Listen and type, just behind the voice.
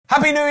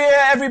Happy New Year,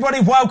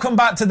 everybody. Welcome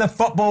back to the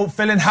Football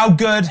Fill-In. How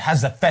good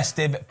has the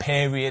festive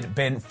period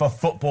been for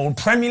football?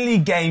 Premier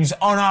League games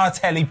on our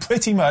telly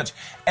pretty much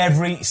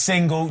every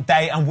single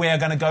day, and we're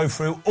going to go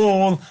through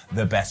all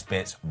the best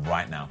bits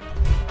right now.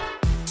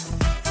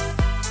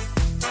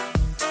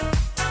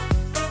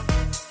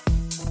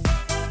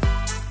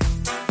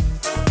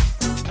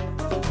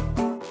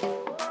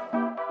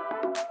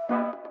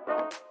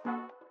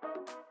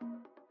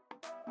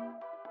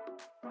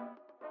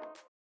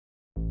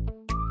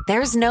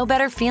 There's no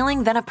better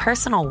feeling than a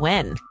personal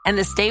win, and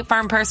the State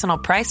Farm Personal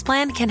Price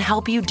Plan can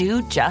help you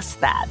do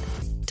just that.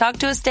 Talk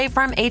to a State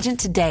Farm agent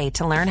today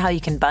to learn how you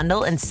can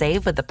bundle and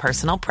save with the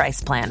Personal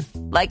Price Plan.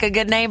 Like a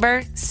good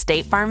neighbor,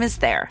 State Farm is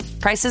there.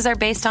 Prices are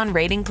based on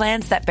rating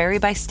plans that vary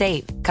by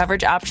state.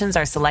 Coverage options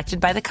are selected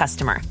by the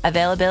customer.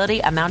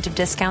 Availability, amount of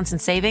discounts and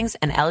savings,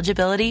 and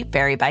eligibility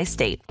vary by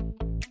state.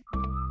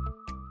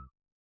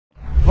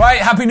 Right,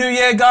 Happy New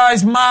Year,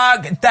 guys.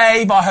 Mark,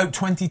 Dave, I hope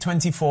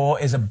 2024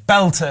 is a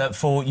belter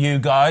for you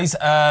guys.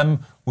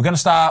 We're going to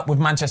start with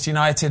Manchester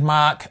United,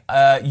 Mark.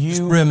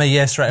 Just rumour,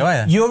 yeah, straight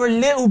away. You're a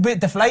little bit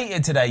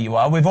deflated today, you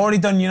are. We've already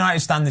done United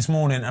Stand this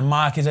morning, and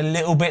Mark is a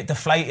little bit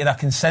deflated. I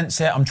can sense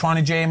it. I'm trying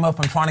to G him up.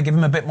 I'm trying to give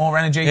him a bit more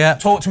energy. Yeah.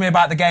 Talk to me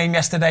about the game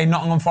yesterday,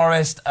 Nottingham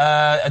Forest,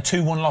 a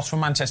 2-1 loss for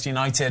Manchester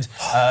United.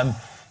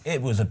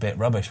 It was a bit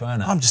rubbish,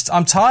 wasn't it?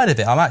 I'm tired of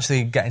it. I'm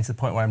actually getting to the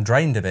point where I'm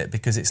drained of it,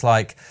 because it's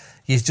like,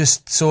 you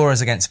just saw us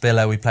against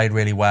Villa. We played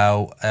really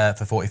well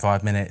for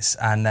 45 minutes.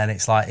 And then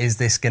it's like, is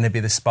this going to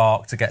be the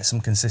spark to get some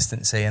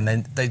consistency? And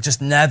then they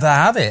just never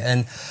have it.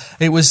 And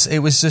it was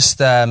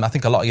just, I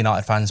think a lot of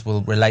United fans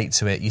will relate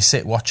to it. You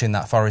sit watching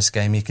that Forest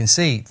game, you can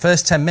see,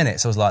 first 10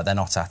 minutes, I was like, they're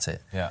not at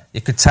it. Yeah.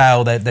 You could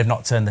tell they've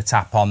not turned the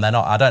tap on. They're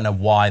not. I don't know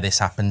why this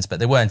happens, but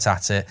they weren't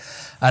at it.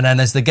 And then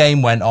as the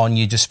game went on,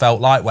 you just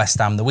felt like West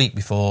Ham the week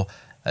before.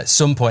 At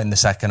some point in the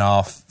second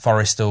half,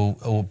 Forest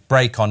will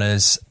break on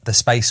us, the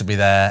space will be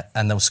there,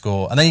 and they'll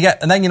score. And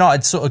then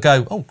United sort of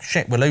go, oh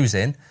shit, we're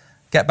losing.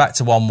 Get back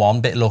to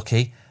 1-1, bit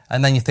lucky.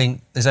 And then you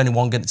think there's only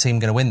one team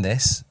going to win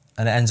this,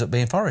 and it ends up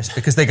being Forest,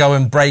 because they go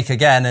and break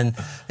again. And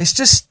it's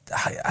just,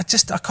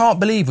 I can't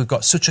believe we've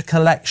got such a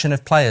collection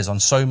of players on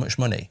so much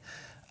money,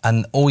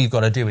 and all you've got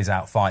to do is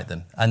outfight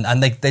them.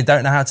 And they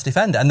don't know how to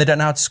defend it, and they don't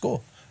know how to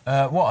score.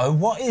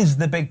 What is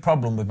the big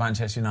problem with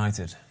Manchester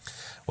United?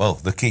 Well,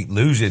 they keep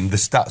losing. The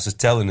stats are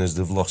telling us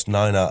they've lost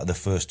 9 out of the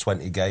first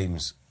 20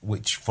 games,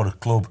 which for a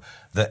club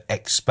that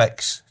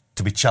expects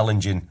to be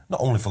challenging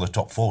not only for the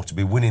top 4, to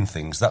be winning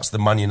things. That's the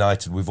Man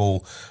United we've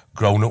all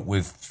grown up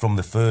with from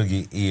the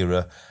Fergie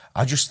era.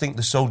 I just think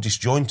they're so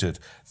disjointed.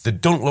 They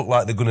don't look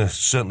like they're going to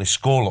certainly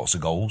score lots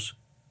of goals,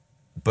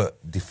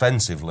 but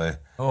defensively...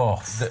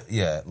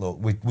 look,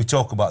 we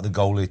talk about the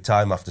goalie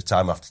time after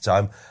time after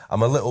time.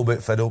 I'm a little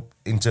bit fed up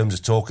in terms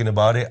of talking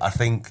about it. I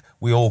think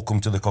we all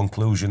come to the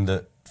conclusion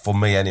that, for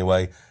me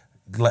anyway,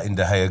 letting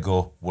De Gea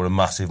go were a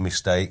massive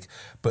mistake.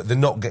 But they're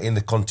not getting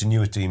the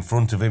continuity in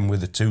front of him with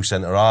the 2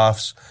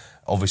 centre-halves.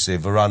 Obviously,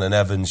 Varane and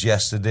Evans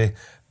yesterday.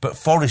 But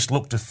Forest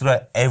looked a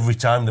threat every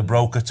time they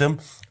broke at him.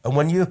 And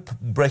when you're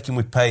breaking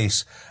with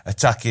pace,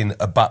 attacking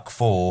a back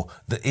 4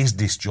 that is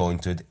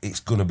disjointed, it's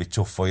going to be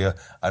tough for you.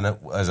 And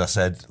as I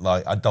said,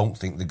 I don't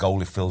think the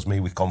goalie fills me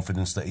with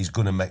confidence that he's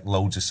going to make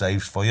loads of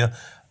saves for you.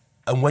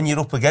 And when you're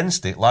up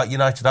against it, like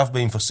United have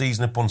been for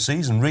season upon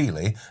season,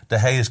 really, De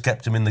Gea's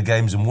kept him in the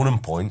games and won him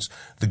points.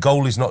 The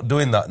goalie's not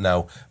doing that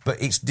now.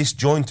 But it's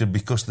disjointed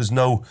because there's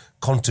no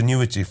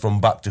continuity from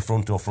back to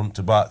front or front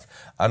to back.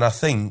 And I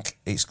think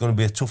it's going to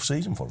be a tough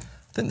season for them.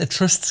 I think the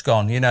trust's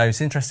gone. You know,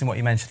 it's interesting what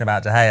you mentioned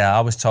about De Gea.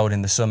 I was told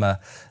in the summer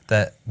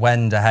that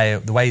when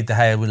the way De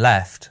Gea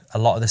left, a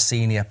lot of the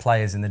senior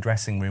players in the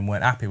dressing room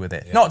weren't happy with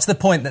it. Yeah. Not to the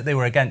point that they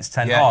were against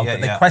Ten Hag, but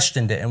they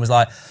questioned it and was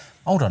like,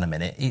 hold on a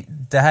minute.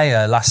 De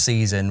Gea, last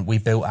season, we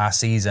built our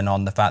season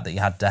on the fact that you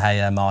had De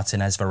Gea,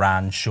 Martinez,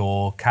 Varane,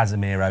 Shaw,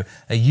 Casemiro,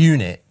 a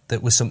unit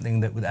that was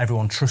something that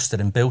everyone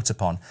trusted and built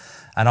upon.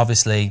 And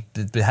obviously,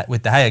 with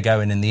De Gea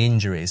going and the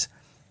injuries,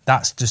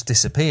 that's just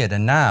disappeared.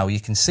 And now you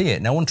can see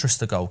it. No one trusts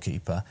the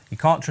goalkeeper. You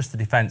can't trust the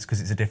defence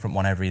because it's a different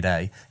one every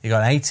day. You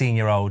got an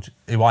 18-year-old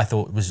who I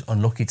thought was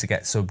unlucky to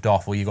get subbed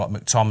off, or you got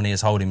McTominay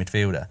as holding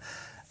midfielder.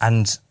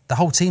 And the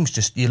whole team's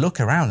just, you look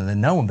around and then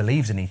no one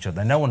believes in each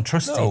other. No one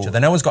trusts each other.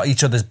 No one's got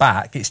each other's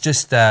back. It's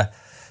just, if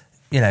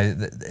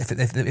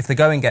the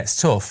going gets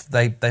tough,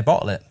 they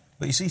bottle it.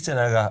 But you see Ten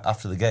Hag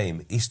after the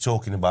game, he's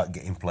talking about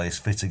getting players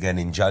fit again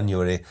in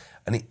January.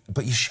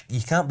 But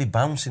you can't be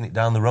bouncing it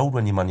down the road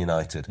when you're Man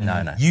United.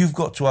 No. You've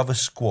got to have a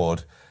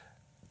squad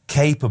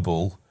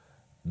capable,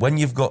 when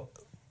you've got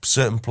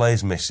certain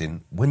players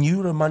missing, when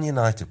you're a Man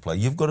United player,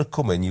 you've got to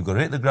come in, you've got to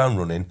hit the ground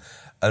running.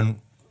 And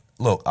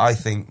look, I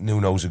think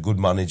Nuno's a good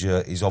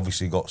manager. He's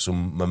obviously got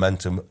some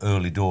momentum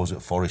early doors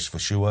at Forest for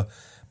sure.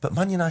 But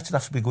Man United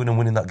have to be going and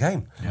winning that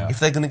game. Yeah. If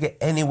they're going to get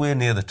anywhere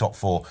near the top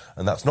 4,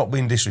 and that's not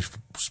being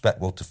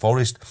disrespectful to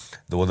Forest,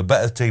 they were the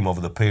better team over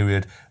the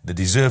period. They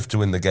deserved to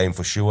win the game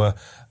for sure.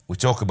 We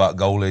talk about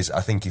goalies. I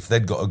think if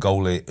they'd got a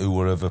goalie who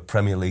were of a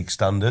Premier League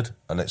standard,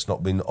 and it's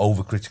not been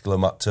overcritical of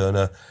Matt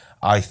Turner,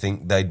 I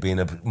think they'd be in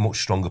a much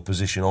stronger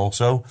position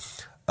also.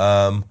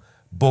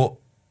 But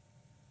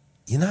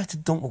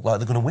United don't look like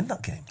they're going to win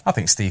that game. I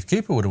think Steve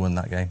Cooper would have won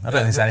that game. I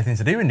don't think it's anything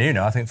to do with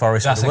Nuno. I think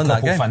Forest would have won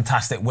that game. That's a couple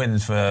fantastic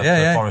wins for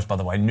Forest, by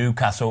the way.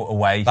 Newcastle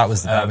away. That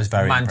was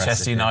very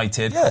Manchester impressive,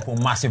 United, couple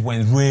massive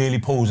wins, really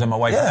pulls them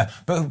away from there.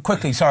 But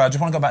quickly, sorry, I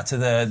just want to go back to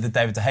the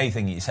David De Gea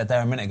thing you said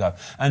there a minute ago.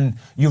 And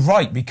you're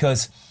right,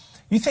 because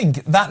you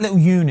think that little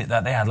unit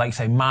that they had, like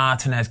say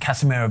Martinez,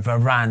 Casemiro,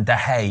 Varane, De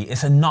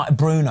Gea,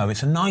 Bruno,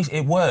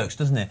 it works,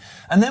 doesn't it?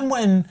 And then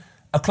when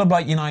a club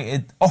like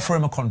United offer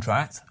him a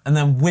contract and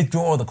then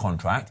withdraw the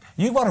contract,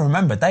 you've got to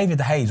remember, David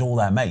De Gea's all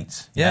their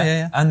mates.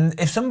 Yeah. And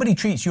if somebody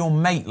treats your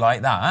mate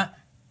like that,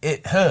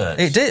 it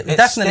hurts. It did. It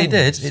definitely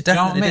did. It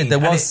definitely did. There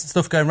was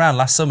stuff going around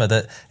last summer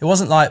that it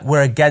wasn't like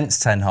we're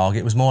against Ten Hag.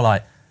 It was more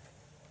like,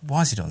 why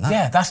has he done that?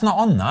 Yeah, that's not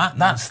on that.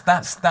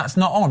 That's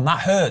not on. That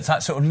hurts.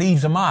 That sort of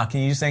leaves a mark.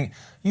 And you just think,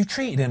 you've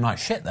treated him like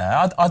shit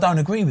there. I don't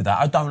agree with that.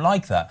 I don't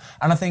like that.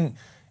 And I think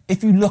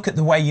if you look at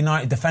the way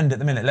United defend at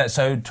the minute, let's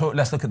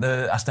look at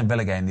the Aston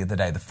Villa game the other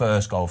day, the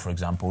first goal, for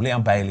example.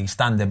 Leon Bailey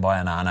standing by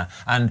Onana,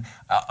 and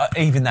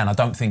even then, I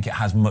don't think it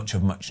has much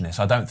of muchness.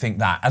 I don't think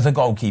that, as a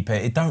goalkeeper,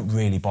 it don't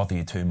really bother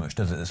you too much,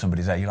 does it, that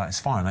somebody's there? You're like, it's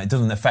fine. It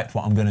doesn't affect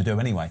what I'm going to do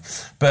anyway.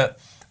 But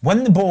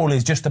when the ball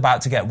is just about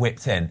to get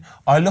whipped in,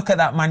 I look at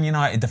that Man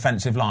United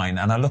defensive line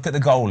and I look at the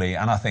goalie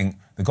and I think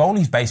the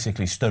goalie's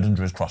basically stood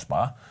under his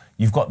crossbar.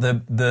 You've got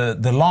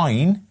the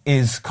line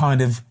is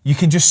kind of, you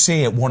can just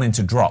see it wanting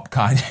to drop,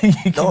 kind of.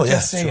 You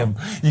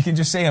can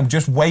just see him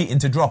just waiting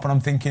to drop. And I'm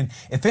thinking,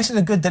 if this is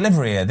a good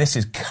delivery here, this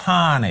is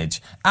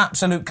carnage,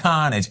 absolute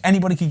carnage.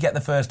 Anybody could get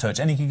the first touch,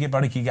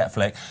 anybody could get a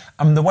flick.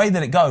 And the way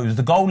that it goes,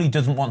 the goalie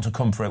doesn't want to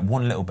come for it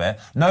one little bit.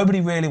 Nobody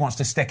really wants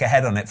to stick a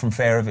head on it from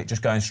fear of it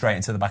just going straight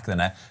into the back of the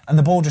net. And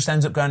the ball just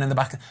ends up going in the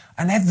back.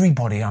 And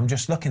everybody, I'm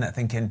just looking at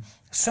thinking,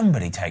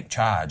 somebody take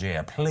charge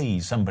here,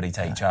 please, somebody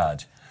take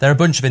charge. There are a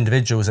bunch of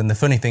individuals, and the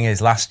funny thing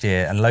is, last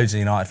year, and loads of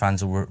United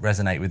fans will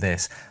resonate with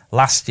this,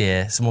 last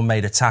year someone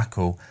made a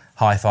tackle,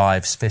 high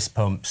fives, fist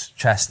pumps,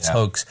 chests,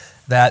 hugs.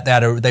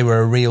 They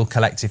were a real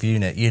collective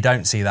unit. You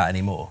don't see that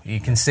anymore.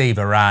 You can see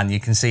Varane, you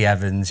can see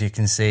Evans, you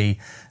can see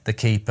the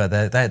keeper.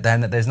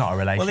 There's not a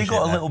relationship. Well, he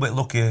got a little bit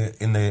lucky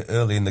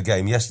early in the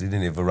game yesterday,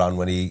 didn't he, Varane,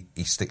 when he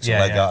sticks a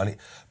leg out.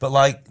 But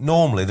like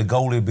normally, the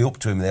goalie would be up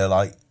to him there,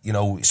 like,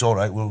 it's all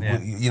right.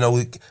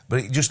 But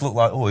it just looked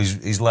like,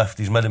 he's left.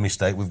 He's made a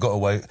mistake. We've got to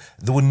wait.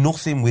 There was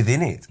nothing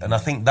within it, and I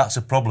think that's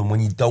a problem when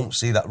you don't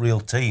see that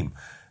real team.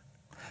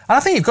 And I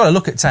think you've got to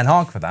look at Ten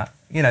Hag for that.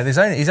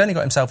 He's only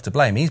got himself to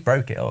blame. He's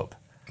broke it up.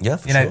 Yeah,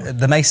 for sure.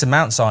 The Mason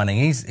Mount signing,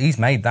 he's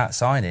made that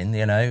signing.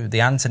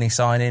 The Anthony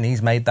signing,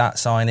 he's made that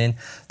signing.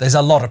 There's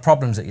a lot of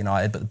problems at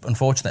United, but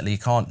unfortunately, you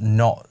can't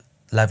not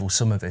level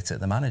some of it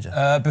at the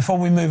manager. Before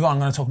we move on, I'm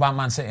going to talk about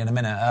Man City in a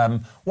minute.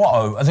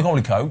 Watto, as a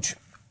goalie coach,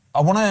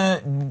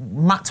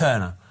 Matt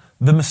Turner,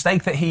 the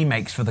mistake that he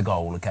makes for the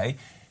goal, okay?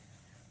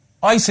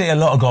 I see a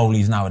lot of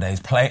goalies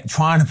nowadays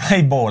trying to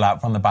play ball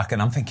out from the back,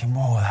 and I'm thinking,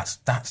 whoa,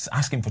 that's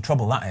asking for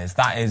trouble.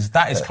 That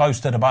is close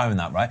to the bone.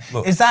 That right?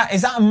 Look, is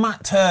that a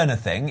Matt Turner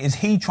thing? Is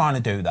he trying to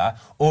do that,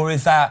 or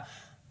is that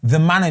the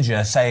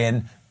manager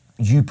saying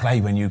you play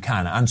when you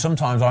can, and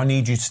sometimes I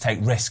need you to take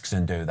risks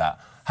and do that?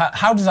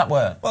 How does that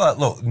work? Well,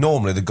 look,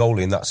 normally the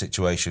goalie in that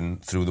situation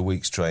through the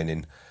week's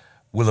training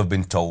will have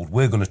been told,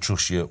 we're going to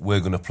trust you,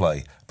 we're going to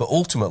play. But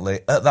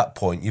ultimately, at that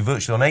point, you're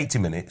virtually on 80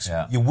 minutes,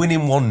 you're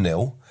winning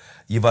 1-0,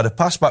 you've had a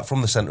pass back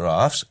from the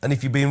centre-halves, and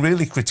if you're being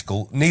really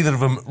critical, neither of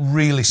them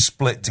really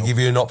split to give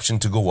you an option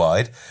to go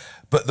wide.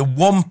 But the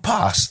one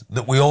pass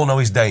that we all know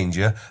is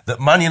danger, that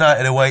Man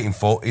United are waiting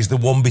for, is the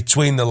one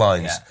between the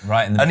lines. Yeah,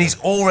 right in the middle. He's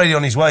already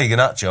on his way,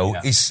 Garnacho.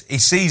 Yeah. He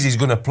sees he's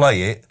going to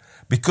play it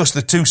because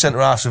the two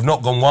centre-halves have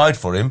not gone wide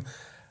for him.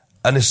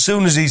 And as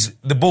soon as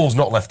the ball's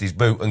not left his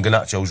boot and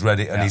Garnacho's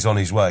ready and he's on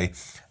his way,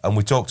 and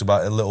we talked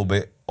about it a little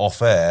bit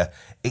off air,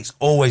 it's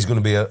always going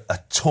to be a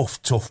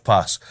tough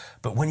pass.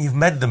 But when you've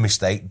made the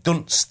mistake,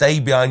 don't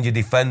stay behind your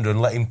defender and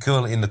let him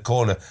curl it in the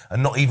corner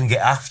and not even get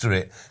after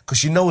it.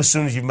 Because as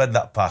soon as you've made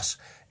that pass,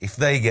 if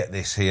they get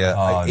this here,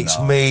 it's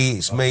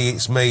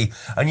me.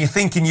 And you're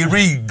thinking you're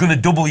really going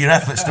to double your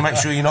efforts to make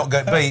sure you're not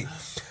get beat.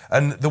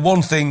 And the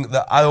one thing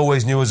that I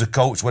always knew as a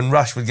coach, when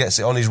Rashford gets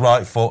it on his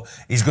right foot,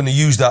 he's going to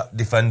use that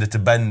defender to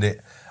bend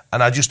it.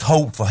 And I just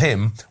hope for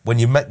him, when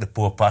you make the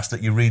poor pass,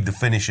 that you read the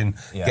finish and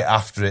get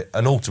after it.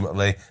 And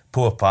ultimately,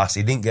 poor pass,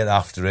 he didn't get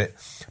after it.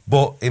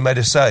 But he made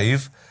a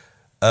save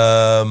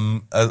a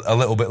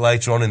little bit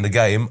later on in the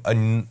game,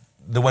 and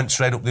they went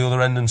straight up the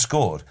other end and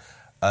scored.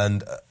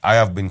 And I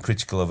have been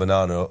critical of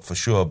Onana for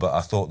sure, but I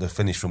thought the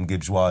finish from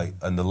Gibbs-White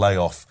and the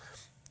layoff,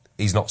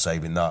 he's not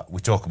saving that. We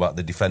talk about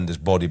the defender's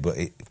body, but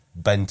it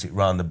bent it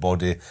round the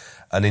body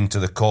and into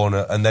the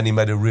corner. And then he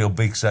made a real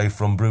big save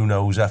from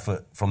Bruno's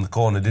effort from the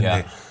corner,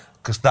 didn't he?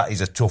 Because that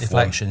is a tough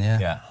deflection, one.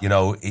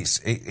 Yeah.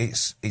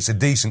 It's a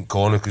decent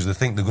corner because they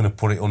think they're going to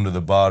put it under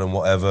the bar and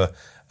whatever.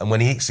 And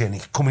when he hits it, and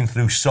it's coming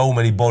through so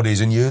many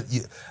bodies,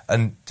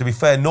 and to be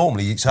fair,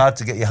 normally it's hard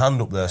to get your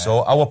hand up there. So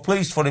I was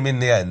pleased for him in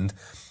the end.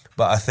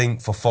 But I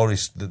think for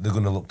Forest, they're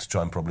going to look to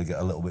try and probably get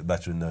a little bit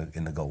better in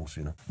the goals,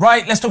 you know.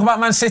 Right, let's talk about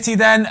Man City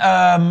then.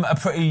 A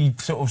pretty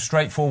sort of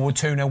straightforward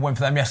 2-0 win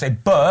for them yesterday.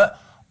 But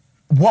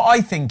what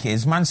I think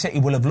is Man City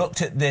will have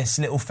looked at this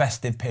little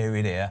festive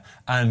period here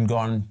and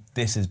gone,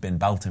 this has been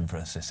belting for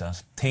us, this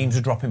has. Teams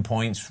are dropping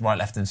points right,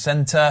 left and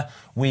centre.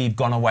 We've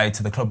gone away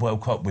to the Club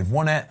World Cup. We've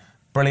won it.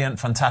 Brilliant,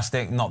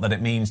 fantastic. Not that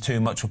it means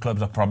too much for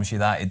clubs, I promise you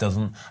that. It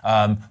doesn't.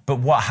 But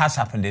what has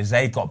happened is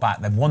they've got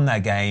back, they've won their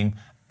game,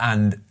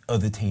 and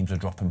other teams are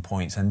dropping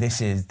points, and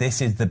this is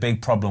the big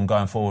problem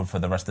going forward for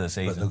the rest of the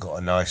season. But they got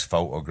a nice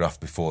photograph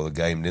before the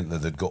game, didn't they?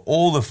 They'd got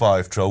all the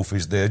 5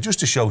 trophies there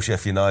just to show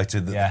Sheffield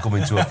United that they're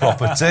coming to a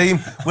proper team.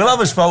 We'll have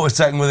us photo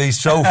taken with these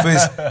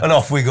trophies, and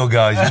off we go,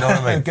 guys. You know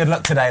what I mean? Good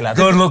luck today, lads.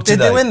 Good luck today.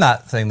 Did they win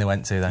that thing they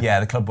went to then? Yeah,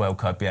 the Club World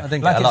Cup. Yeah, I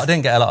didn't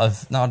get a lot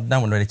of. No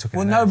one really took it.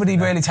 Well, nobody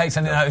really takes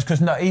any notice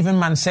because even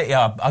Man City,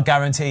 I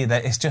guarantee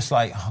that it's just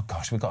like, oh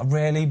gosh, we've got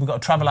to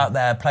travel out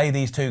there, play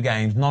these 2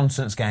 games,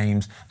 nonsense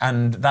games,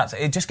 and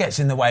it just gets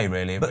in the way,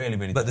 really.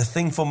 But the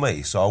thing for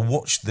me, so I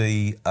watched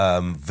the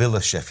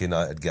Villa-Sheffield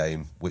United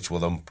game, which were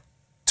them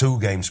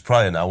 2 games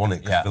prior now, wasn't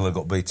it? Because Villa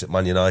got beat at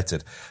Man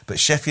United. But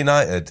Sheffield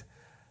United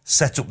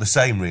set up the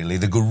same, really.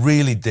 They go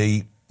really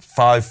deep,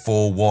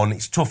 5-4-1.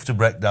 It's tough to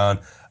break down.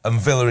 And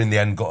Villa, in the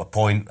end, got a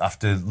point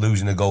after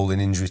losing a goal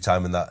in injury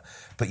time and that.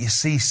 But you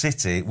see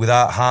City,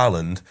 without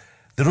Haaland,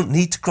 they don't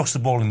need to cross the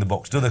ball in the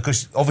box, do they?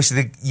 Because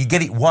obviously you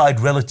get it wide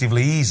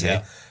relatively easy.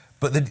 Yeah.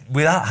 But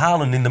without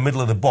Haaland in the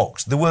middle of the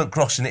box, they weren't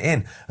crossing it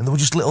in. And there were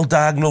just little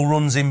diagonal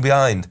runs in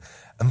behind.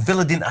 And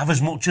Villa didn't have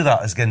as much of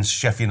that as against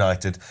Sheffield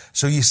United.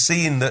 So you're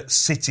seeing that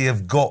City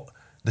have got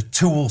the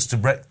tools to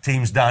break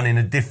teams down in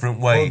a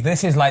different way. Well,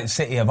 this is like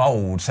City of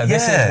old. So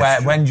this is where,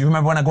 do you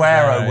remember when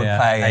Aguero would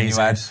play and you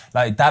had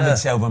like David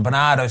Silva and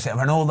Bernardo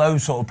Silva and all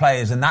those sort of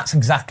players, and that's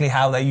exactly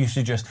how they used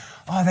to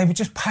they would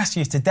just pass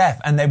you to death,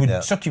 and they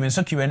would suck you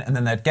in, and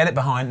then they'd get it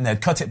behind and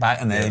they'd cut it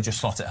back and they'd just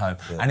slot it home.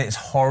 Yeah. And it's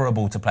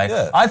horrible to play.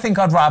 Yeah. I think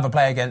I'd rather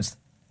play against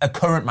a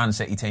current Man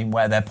City team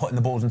where they're putting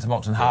the balls into the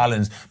box and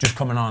Haaland's just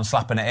coming on and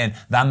slapping it in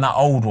than that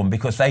old one,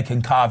 because they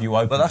can carve you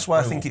open. But that's why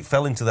I think it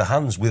fell into the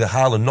hands with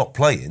Haaland not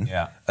playing,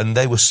 and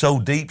they were so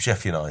deep,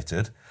 Sheffield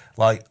United.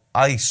 Like,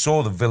 I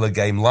saw the Villa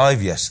game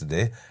live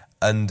yesterday,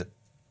 and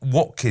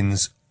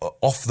Watkins,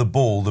 off the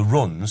ball, the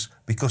runs,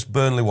 because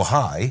Burnley were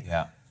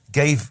high,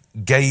 gave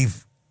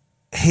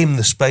him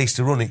the space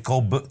to run. It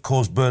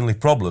caused Burnley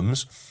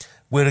problems.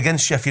 Where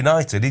against Sheffield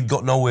United, he'd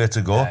got nowhere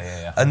to go.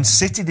 And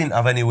City didn't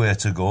have anywhere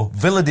to go.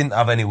 Villa didn't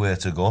have anywhere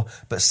to go.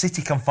 But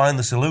City can find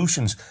the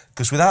solutions.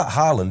 Because without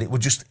Haaland, it was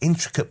just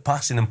intricate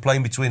passing and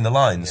playing between the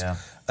lines. Yeah.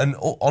 And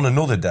on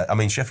another day, I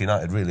mean, Sheffield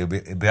United really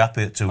would be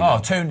happy at 2-0.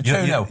 Oh,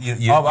 2-0.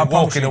 You're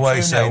walking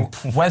away saying...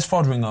 Wes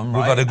Foderingham,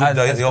 we've had a good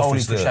day at the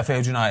office for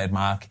Sheffield United,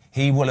 Mark.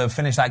 He will have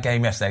finished that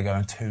game yesterday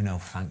going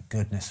 2-0, thank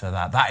goodness for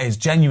that. That is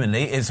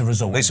genuinely, it's a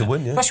result. It's a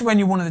win, yeah. Especially when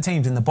you're one of the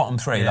teams in the bottom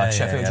 3, like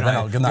Sheffield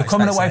United. You're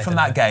coming away from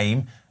that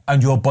game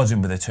and you're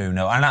buzzing with a 2-0.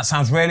 And that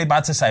sounds really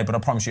bad to say, but I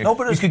promise you,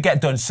 you could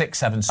get done 6-7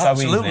 so easily.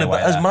 Absolutely,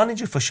 but as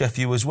manager for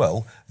Sheffield as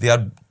well, they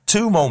had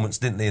 2 moments,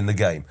 didn't they, in the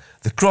game?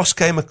 The cross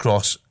came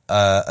across...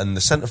 and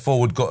the centre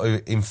forward got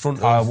in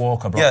front of...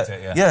 Walker blocked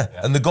it, yeah.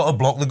 And they got a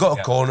block, they got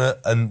a corner,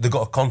 and they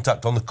got a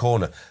contact on the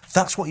corner.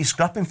 That's what you're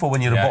scrapping for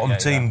when you're a bottom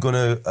team going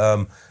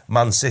to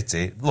Man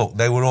City. Look,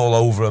 they were all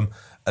over them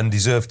and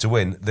deserved to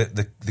win.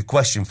 The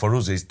question for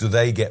us is, do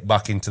they get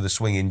back into the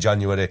swing in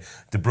January?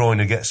 De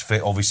Bruyne gets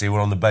fit, obviously, we're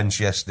on the bench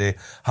yesterday.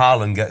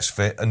 Haaland gets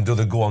fit, and do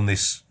they go on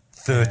this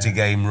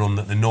 30-game run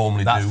that they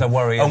normally do the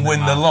worry, and win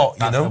the lot,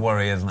 That's the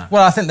worry, isn't it?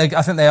 Well, I think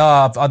they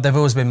are. They've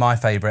always been my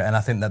favourite, and I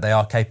think that they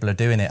are capable of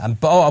doing it.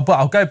 But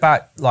I'll go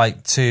back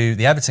to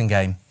the Everton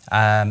game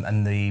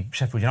and the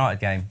Sheffield United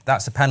game.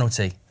 That's a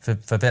penalty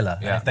for Villa.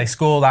 Yeah. If they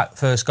score that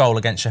first goal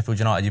against Sheffield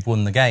United, you've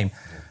won the game.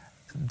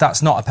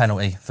 That's not a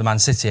penalty for Man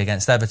City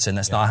against Everton.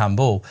 That's not a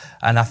handball.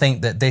 And I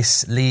think that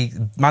this league,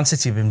 Man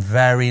City have been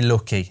very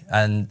lucky,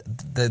 and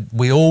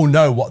we all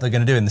know what they're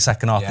going to do in the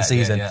second half of the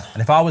season.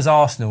 And if I was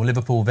Arsenal,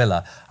 Liverpool,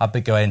 Villa, I'd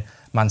be going,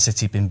 Man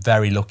City have been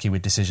very lucky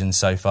with decisions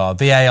so far.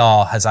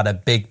 VAR has had a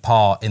big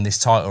part in this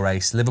title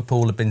race.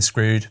 Liverpool have been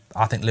screwed.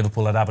 I think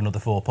Liverpool would have another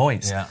 4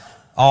 points. Yeah.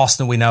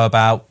 Arsenal we know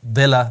about,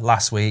 Villa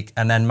last week,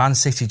 and then Man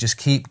City just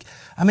keep...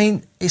 I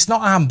mean, it's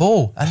not a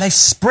handball. And they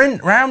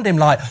sprint round him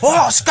like,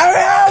 what's going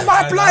on,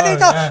 my bloody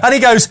God? And he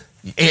goes,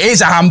 it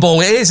is a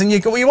handball, it is. And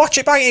you watch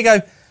it back and you go,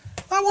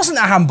 that wasn't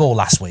a handball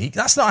last week.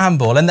 That's not a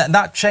handball. And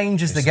that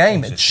changes the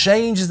game. It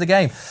changes the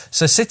game.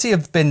 So City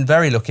have been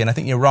very lucky, and I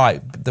think you're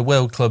right. The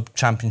World Club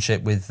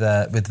Championship with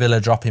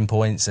Villa dropping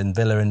points and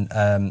Villa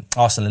and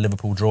Arsenal and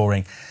Liverpool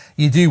drawing,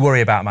 You do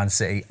worry about Man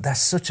City. They're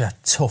such a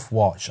tough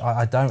watch.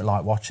 I don't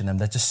like watching them.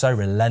 They're just so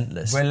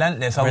relentless.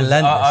 Relentless.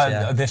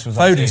 This was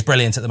Foden's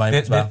brilliant at the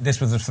moment as well. This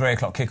was a 3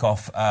 o'clock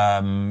kickoff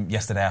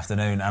yesterday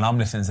afternoon, and I'm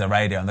listening to the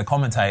radio, and the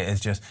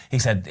commentator he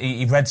said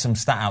he read some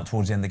stat out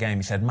towards the end of the game.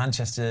 He said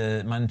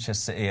Manchester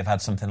City have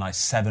had something like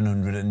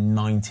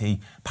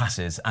 790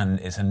 passes, and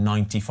it's a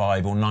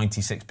 95 or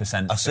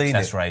 96%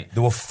 success rate.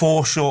 There were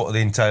 4 short of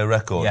the entire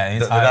record that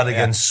they'd had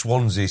against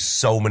Swansea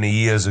so many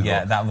years ago.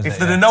 Yeah, that was if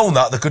they'd have known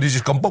that, they could have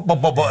just gone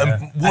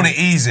and won it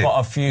easy. Got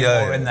a few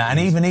more in there. And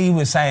even he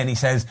was saying, he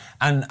says,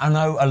 and I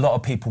know a lot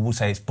of people will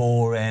say it's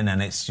boring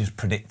and it's just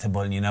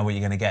predictable and you know what you're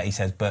going to get. He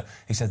says, but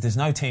he says there's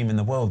no team in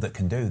the world that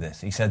can do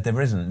this. He said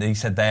there isn't. He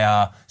said they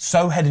are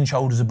so head and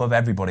shoulders above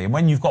everybody. And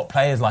when you've got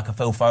players like a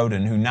Phil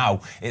Foden, who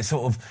now it's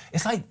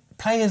like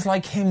players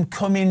like him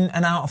come in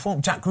and out of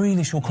form. Jack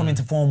Grealish will come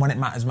into form when it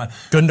matters most.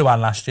 Gundogan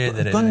last year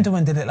did it.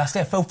 Gundogan did it last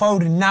year. Phil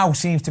Foden now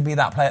seems to be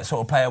that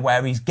sort of player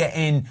where he's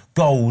getting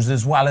goals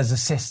as well as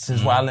assists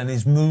as well, and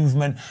his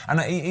movement. And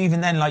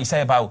even then, like you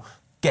say about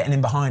getting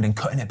in behind and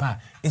cutting it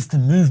back, it's the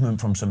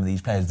movement from some of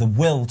these players, the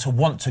will to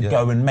want to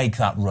go and make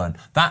that run.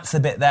 That's the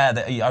bit there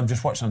that I've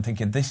just watched and I'm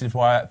thinking, this is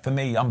why, for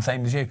me, I'm the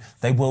same as you.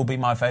 They will be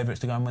my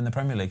favourites to go and win the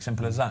Premier League.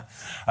 Simple as that.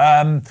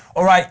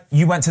 All right,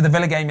 you went to the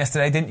Villa game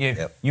yesterday, didn't you?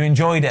 Yep. You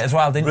enjoyed it as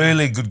well, didn't you?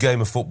 Really good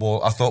game of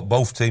football. I thought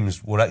both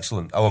teams were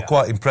excellent. I was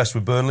quite impressed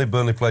with Burnley.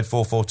 Burnley played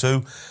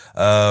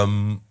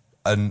 4-4-2.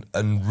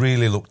 And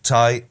really looked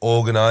tight,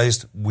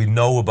 organised. We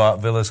know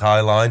about Villa's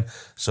high line,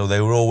 so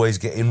they were always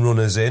getting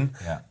runners in.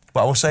 Yeah.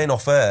 But I was saying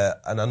off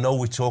air, and I know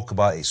we talk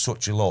about it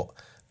such a lot,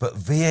 but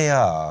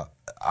VAR,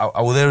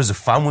 I was there as a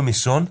fan with my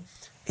son,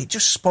 it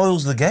just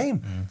spoils the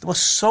game. There were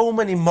so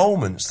many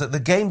moments that the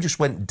game just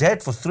went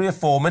dead for 3 or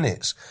 4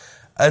 minutes,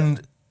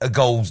 and a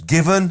goal's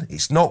given,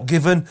 it's not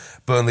given,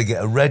 Burnley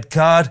get a red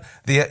card,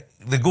 they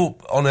go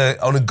on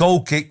a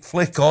goal kick,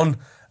 flick on,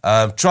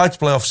 tried to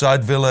play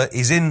offside, Villa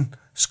is in,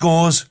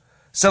 scores,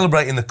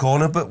 celebrating the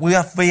corner, but we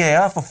have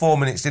VAR for 4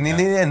 minutes, and in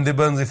the end, the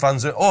Burnley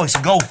fans are, it's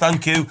a goal,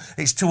 thank you,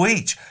 it's 2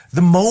 each.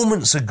 The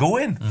moments are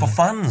going for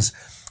fans.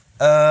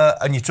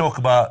 And you talk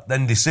about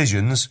then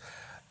decisions.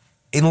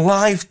 In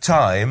live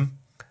time,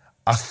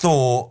 I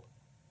thought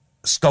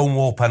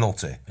Stonewall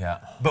penalty. Yeah.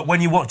 But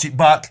when you watch it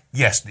back,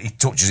 yes, he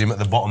touches him at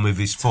the bottom of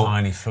his foot.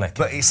 Tiny flick.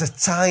 But it's a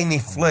tiny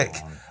flick.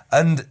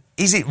 And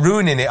is it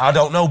ruining it? I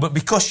don't know. But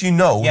because you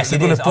know... Yes,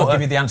 it is. I'll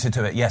give you the answer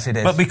to it. Yes, it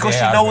is. But because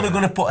you know they're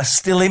going to put a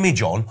still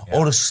image on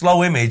or a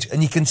slow image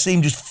and you can see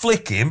him just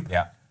flick him,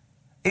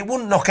 it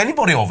wouldn't knock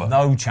anybody over.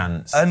 No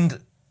chance.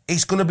 And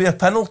it's going to be a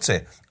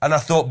penalty. And I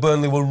thought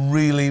Burnley were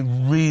really,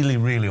 really,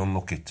 really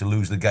unlucky to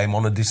lose the game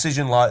on a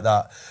decision like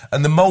that.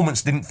 And the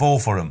moments didn't fall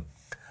for them.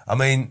 I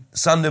mean,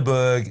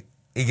 Sanderberg,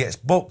 he gets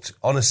booked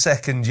on a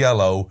second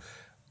yellow.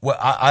 Well,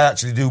 I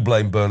actually do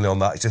blame Burnley on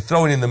that. It's a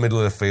throwing in the middle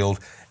of the field.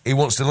 He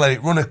wants to let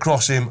it run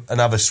across him and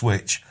have a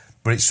switch,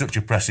 but it's such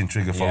a pressing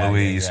trigger for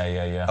Louise.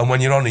 Yeah. And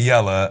when you're on a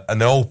yellow and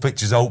the whole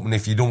pitch is open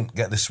if you don't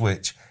get the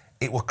switch,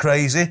 it were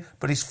crazy,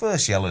 but his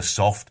first yellow's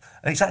soft,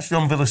 and it's actually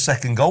on Villa's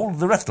second goal.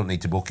 The ref don't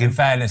need to book him. In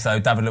fairness, though,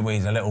 David Luiz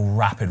is a little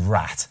rapid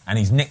rat, and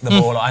he's nicked the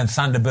ball, and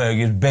Sanderberg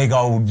is big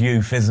old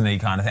youth, isn't he,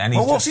 kind of thing. And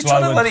he's what's he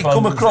trying to let it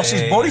come across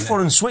his body for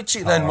and switch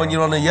it then when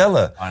you're on a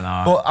yellow? I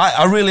know. But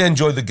I really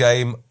enjoyed the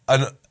game,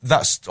 and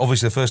that's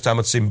obviously the first time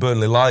I'd seen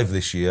Burnley live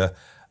this year.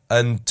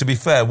 And to be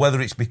fair,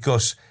 whether it's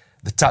because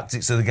the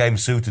tactics of the game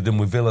suited them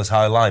with Villa's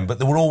high line, but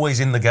they were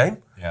always in the game.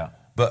 Yeah.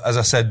 But as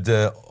I said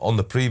on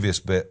the previous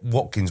bit,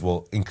 Watkins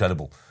was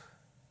incredible.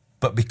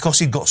 But because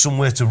he'd got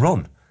somewhere to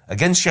run,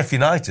 against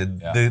Sheffield United,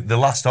 the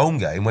last home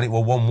game, when it were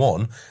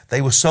 1-1,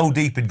 they were so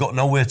deep he'd got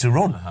nowhere to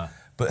run.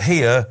 But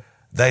here,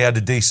 they had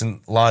a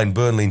decent line,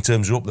 Burnley, in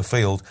terms of up the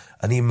field,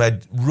 and he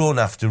made run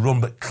after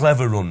run, but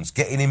clever runs,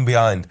 getting in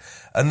behind.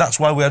 And that's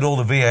why we had all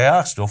the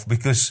VAR stuff,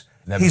 because...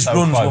 his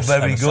runs were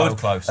very good,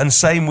 and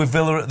same with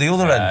Villa at the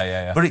other end.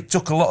 Yeah. But it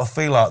took a lot of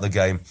feel out of the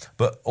game.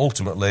 But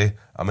ultimately,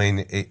 I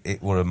mean,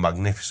 it were a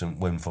magnificent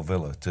win for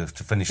Villa to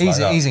finish like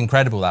that. He's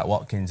incredible, that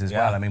Watkins, as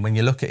well. I mean, when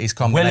you look at his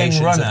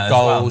combinations of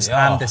goals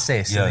and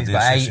assists, and he's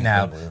got 8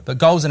 now. But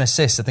goals and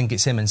assists, I think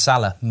it's him and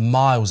Salah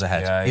miles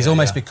ahead. He's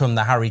almost become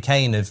the Harry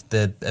Kane of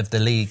the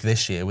league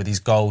this year with his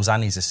goals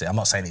and his assists. I'm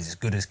not saying he's as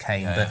good as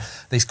Kane, but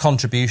these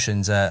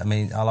contributions. I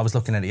mean, I was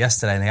looking at it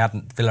yesterday,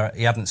 and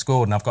he hadn't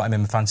scored, and I've got him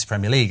in the Fantasy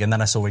Premier League, and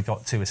then I saw he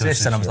got 2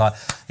 assists, and I was like,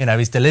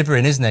 he's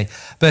delivering, isn't he?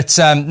 But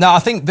no, I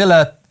think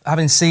Villa,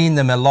 having seen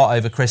them a lot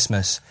over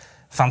Christmas,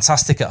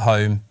 fantastic at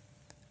home,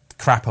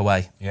 crap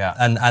away. Yeah.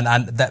 And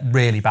that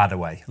really bad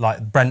away.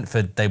 Like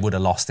Brentford, they would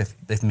have lost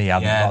if me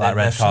hadn't got that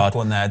red card.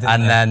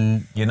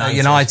 Then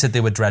United,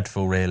 they were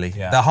dreadful, really.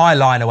 Yeah. The high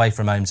line away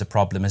from home's a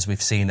problem, as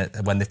we've seen it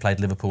when they've played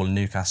Liverpool and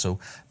Newcastle.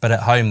 But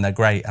at home, they're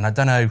great. And I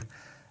don't know...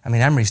 I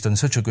mean, Emery's done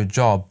such a good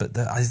job, but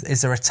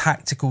is there a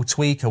tactical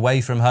tweak away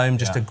from home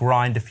just to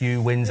grind a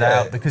few wins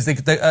out? Because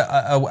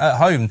at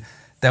home,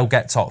 they'll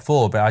get top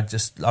four, but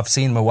I've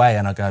seen them away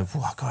and I go,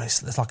 oh God,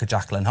 it's like a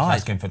Jekyll and Hyde.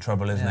 Asking for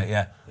trouble, isn't it?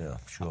 Yeah,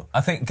 sure.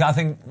 I think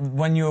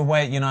when you're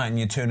away at United and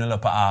you're 2-0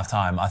 up at half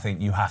time, I think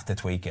you have to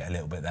tweak it a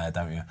little bit there,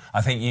 don't you?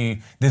 I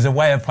think there's a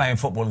way of playing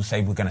football and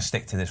say we're going to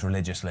stick to this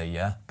religiously,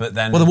 yeah. But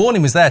then, well, the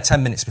warning was there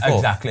 10 minutes before.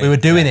 Exactly. We were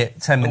doing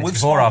it 10 minutes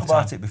before half time.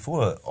 We've spoken about it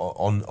before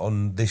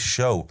on this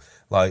show.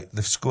 Like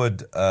they've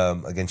scored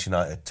against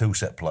United 2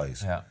 set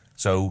plays. Yeah.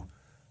 So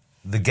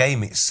the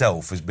game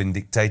itself has been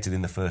dictated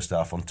in the first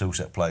half on 2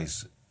 set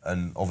plays.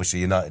 And obviously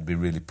United be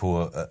really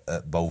poor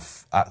at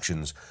both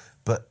actions.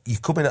 But you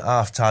come in at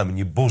half-time and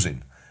you're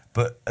buzzing.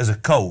 But as a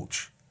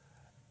coach,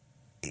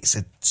 it's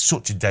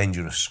such a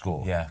dangerous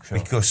score. Yeah, sure.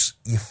 Because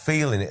you're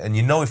feeling it, and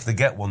you know if they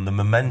get one, the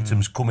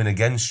momentum's coming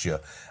against you.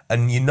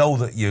 And you know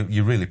that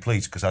you're really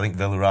pleased, because I think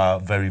Villa are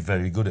very,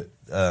 very good at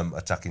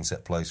attacking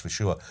set plays for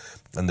sure.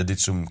 And they did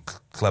some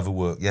clever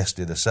work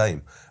yesterday the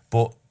same.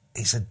 But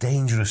it's a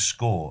dangerous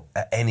score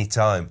at any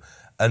time.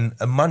 And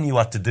Man U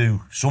had to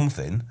do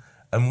something.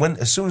 And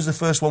as soon as the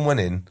first one went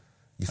in,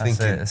 you're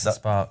thinking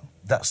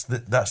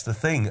that's the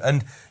thing.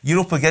 And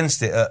you're up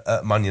against it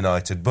at Man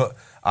United. But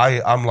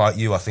I'm like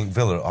you. I think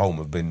Villa at home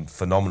have been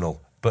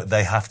phenomenal. But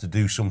they have to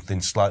do something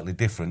slightly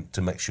different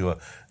to make sure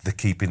they're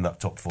keeping that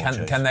top four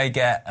chase. Can they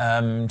get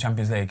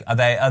Champions League? Are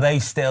they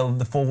still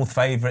the 4th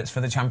favourites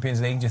for the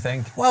Champions League, do you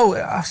think? Well,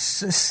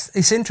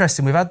 it's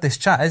interesting. We've had this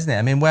chat, isn't it?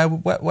 I mean, where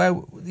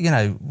you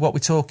know, what we're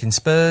talking,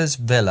 Spurs,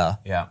 Villa,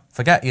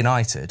 forget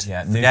United,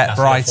 forget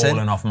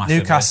Brighton.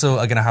 Newcastle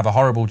are going to have a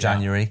horrible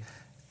January. Yeah.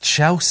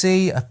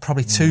 Chelsea are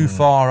probably too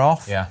far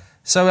off. Yeah.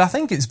 So I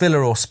think it's Villa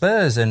or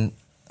Spurs, and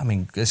I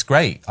mean, it's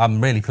great. I'm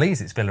really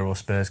pleased it's Villa or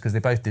Spurs because they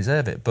both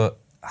deserve it, but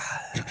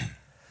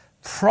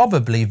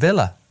probably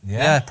Villa.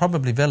 Yeah,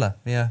 probably Villa,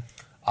 yeah.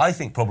 I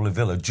think probably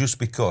Villa, just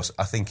because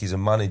I think he's a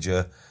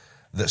manager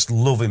that's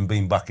loving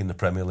being back in the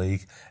Premier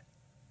League.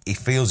 He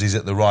feels he's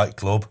at the right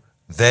club.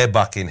 They're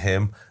backing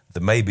him. They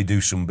maybe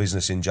do some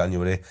business in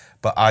January,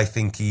 but I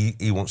think he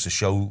wants to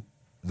show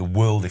the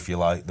world, if you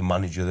like, the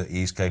manager that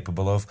he's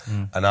capable of.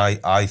 And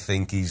I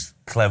think he's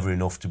clever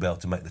enough to be able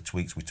to make the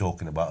tweaks we're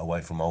talking about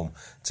away from home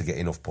to get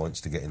enough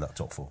points to get in that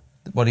top 4.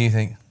 What do you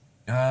think?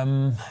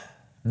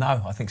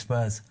 No, I think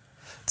Spurs.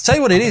 To tell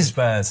you what it is,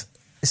 Spurs.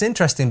 It's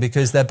interesting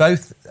because they're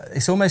both...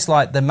 It's almost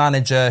like the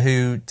manager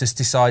who just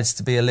decides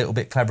to be a little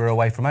bit clever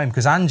away from home.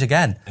 Because Ange,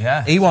 again,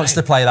 he wants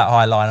to play that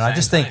high line. And I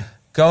just think,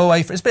 go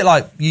away... It's a bit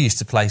like you used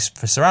to play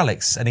for Sir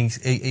Alex. And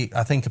he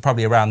I think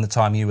probably around the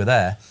time you were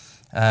there,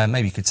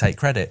 maybe you could take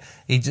credit.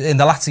 In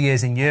the latter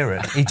years in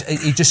Europe,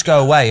 he'd just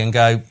go away and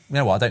go, you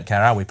know what, I don't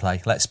care how we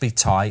play. Let's be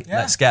tight. Yeah.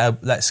 Let's get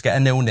a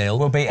 0-0.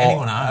 We'll beat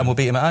anyone at home. And we'll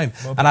beat them at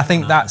home. And I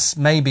think that's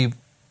maybe...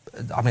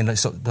 I mean,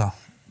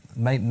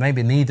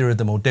 maybe neither of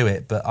them will do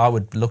it, but I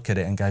would look at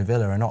it and go,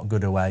 Villa are not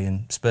good away,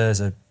 and Spurs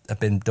have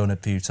been done a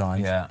few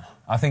times. Yeah,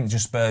 I think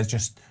just Spurs,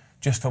 just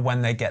for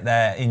when they get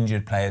their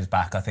injured players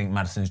back. I think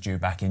Maddison's due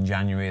back in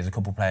January. There's a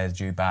couple of players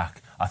due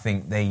back. I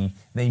think they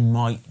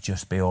might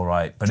just be all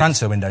right. But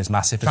transfer window's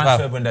massive as well.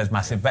 Transfer window's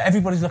massive, but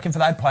everybody's looking for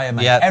that player,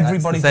 mate. Yeah,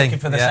 everybody's looking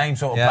for the same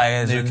sort of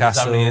players.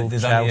 Newcastle,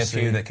 there's only a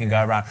few that can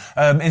go around.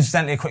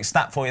 Incidentally, a quick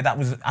stat for you. That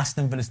was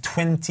Aston Villa's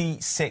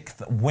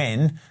 26th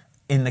win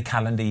in the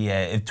calendar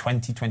year of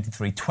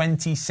 2023.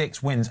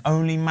 26 wins.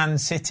 Only Man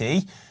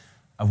City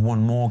have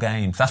won more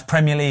games. That's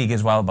Premier League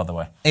as well, by the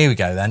way. Here we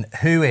go then.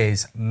 Who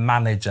is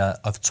manager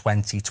of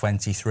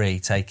 2023,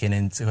 taking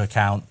into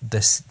account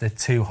the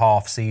 2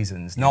 half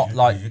seasons?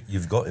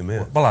 You've got him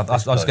here. Well, I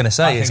was going to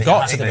say, it's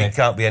got to be. It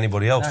can't be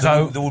anybody else.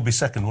 So, there would be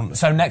second, wouldn't it?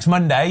 So next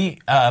Monday,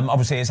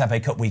 obviously it's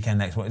FA Cup weekend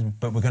next week,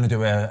 but we're going to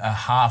do a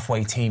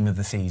halfway team of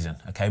the season,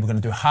 OK? We're going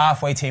to do a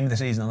halfway team of the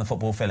season on the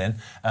Football Fill-In.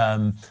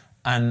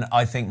 And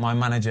I think my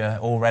manager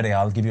already,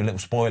 I'll give you a little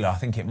spoiler, I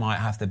think it might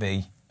have to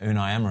be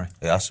Unai Emery.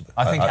 It has to be.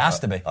 I think it has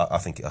to be. I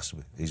think it has to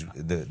be.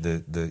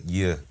 The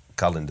year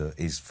calendar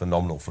is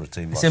phenomenal for a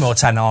team. It's him or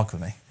Ten Hag for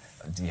me.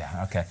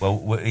 Yeah, OK. Well,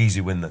 we're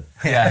easy win then.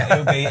 Yeah,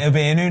 it'll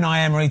be an Unai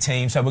Emery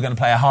team, so we're going to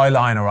play a high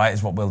line, all right,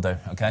 is what we'll do,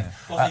 OK?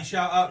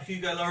 Shout out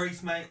Hugo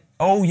Lloris, mate.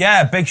 Oh,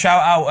 yeah, big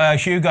shout out,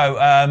 Hugo.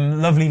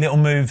 Lovely little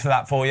move for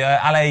that for you.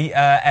 LA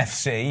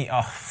FC.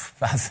 Oh,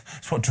 that's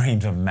what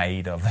dreams are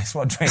made of. That's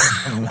what dreams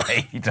are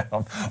made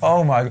of.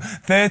 Oh, my God.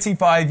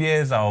 35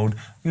 years old,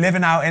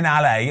 living out in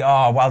LA.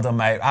 Oh, well done,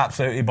 mate.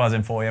 Absolutely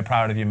buzzing for you.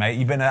 Proud of you, mate.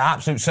 You've been an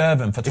absolute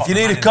servant for Tottenham.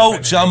 If you need a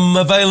coach, I'm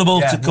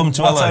available to come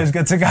to LA. Lotto's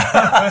good to go.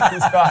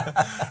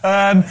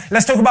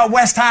 Let's talk about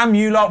West Ham.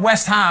 You lot,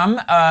 West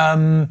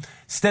Ham,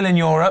 still in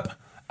Europe.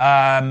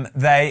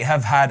 They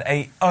have had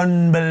an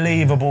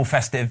unbelievable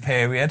festive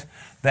period.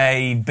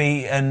 They've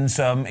beaten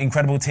some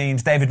incredible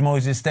teams. David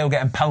Moyes is still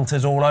getting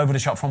pelters all over the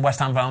shop from West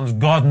Ham fans.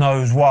 God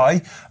knows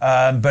why.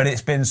 But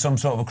it's been some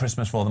sort of a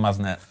Christmas for them,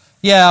 hasn't it?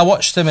 Yeah, I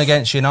watched them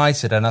against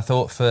United, and I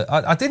thought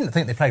I didn't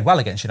think they played well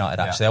against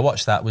United, actually. I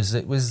watched that.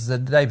 It was the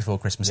day before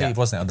Christmas Eve,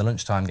 wasn't it, on the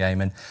lunchtime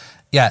game? And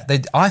yeah,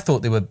 I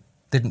thought they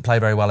didn't play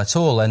very well at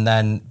all. And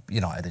then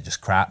United are just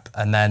crap.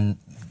 And then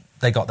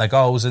they got their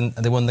goals and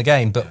they won the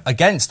game. But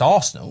against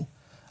Arsenal,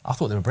 I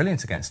thought they were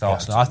brilliant against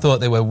Arsenal. I thought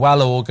they were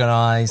well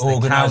organised, they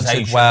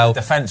countered well.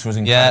 The defence was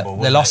incredible.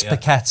 Yeah, they lost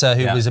Paqueta,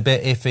 who was a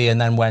bit iffy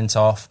and then went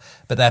off,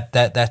 but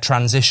their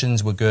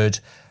transitions were good.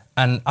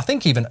 And I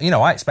think even,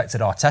 I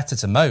expected Arteta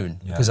to moan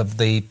because of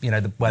the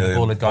where the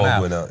ball had gone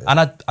out. And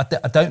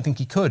I don't think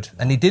he could,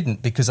 and he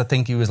didn't, because I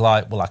think he was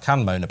like, well, I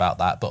can moan about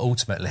that, but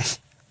ultimately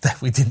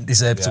we didn't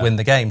deserve to win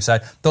the game. So I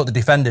thought they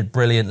defended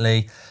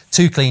brilliantly,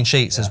 2 clean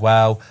sheets as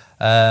well.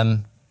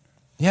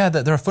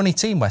 They're a funny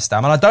team, West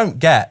Ham, and I don't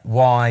get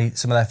why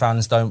some of their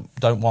fans don't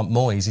want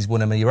Moyes. He's won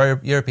them a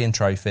European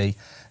trophy.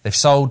 They've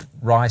sold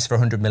Rice for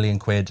 100 million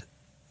quid.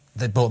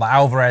 They brought the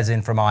Alvarez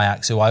in from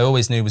Ajax, who I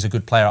always knew was a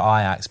good player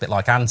at Ajax, a bit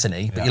like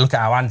Anthony. But you look at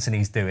how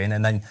Anthony's doing,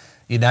 and then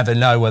you never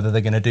know whether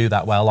they're going to do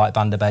that well, like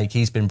Van der Beek.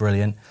 He's been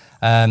brilliant.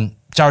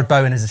 Jared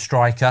Bowen is a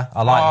striker.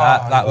 I like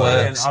that. That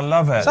works. I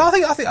love it. So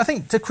I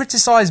think to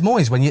criticise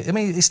Moyes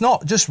it's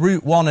not just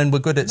route one and we're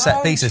good at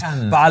set pieces.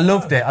 But I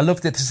loved it. I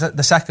loved it.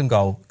 The second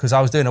goal, because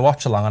I was doing a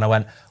watch along and I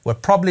went, we're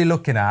probably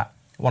looking at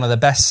one of the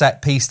best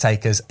set piece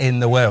takers in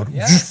the world.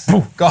 Yes.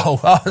 Goal.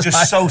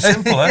 Just so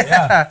simple, eh?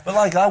 Yeah.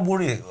 But I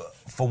worry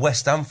for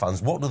West Ham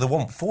fans, what do they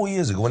want? 4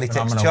 years ago when he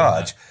takes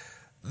charge,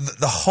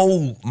 the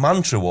whole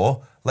mantra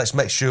was, let's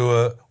make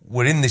sure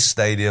we're in this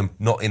stadium,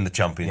 not in the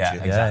Championship.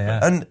 Yeah, exactly. Yeah.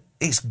 And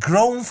it's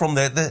grown from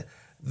there.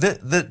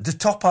 The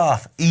top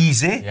half,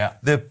 easy. Yeah.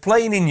 They're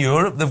playing in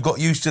Europe. They've got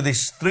used to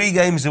this 3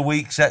 games a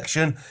week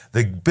section.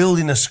 They're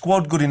building a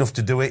squad good enough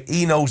to do it.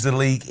 He knows the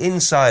league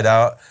inside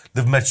out.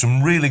 They've made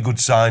some really good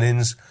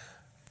signings.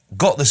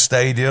 Got the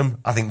stadium.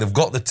 I think they've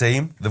got the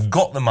team. They've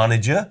got the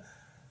manager.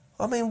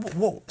 I mean,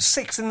 what,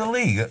 6th in the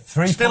league?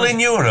 Still in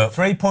Europe?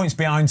 3 points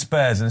behind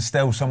Spurs, and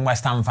still some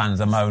West Ham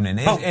fans are moaning.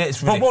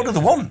 It's but what do they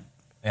want?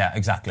 Yeah,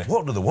 exactly.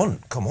 What do they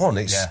want? Come on,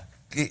 it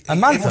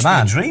must be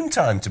a dream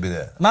time to be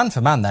there. Man for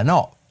man, they're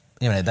not.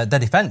 Their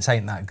defence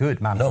ain't that good,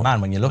 for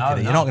man, when you look at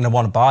it. You're not going to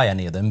want to buy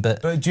any of them.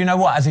 But do you know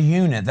what? As a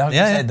unit, like you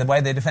said, the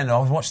way they defended, I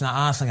was watching that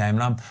Arsenal game,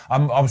 and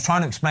I was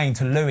trying to explain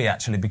to Louis,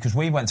 actually, because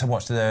we went to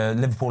watch the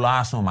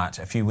Liverpool-Arsenal match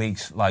a few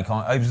weeks, it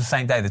was the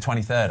same day, the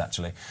 23rd,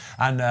 actually.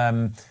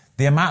 And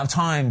the amount of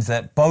times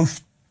that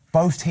both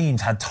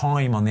teams had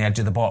time on the edge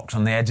of the box,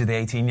 on the edge of the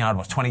 18-yard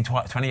box,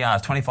 20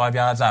 yards, 25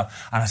 yards out.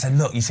 And I said,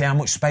 look, you see how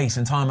much space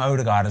and time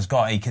Odegaard has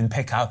got, he can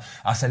pick out.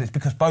 I said, it's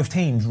because both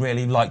teams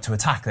really like to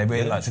attack. They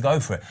really like to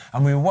go for it.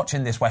 And we were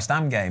watching this West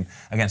Ham game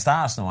against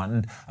Arsenal,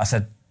 and I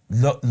said,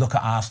 Look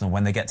at Arsenal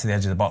when they get to the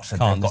edge of the box.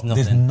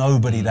 There's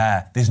nobody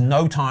there. There's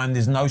no time.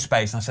 There's no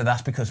space. And I said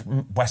that's because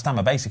West Ham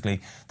are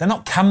basically, they're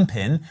not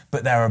camping,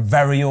 but they're a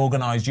very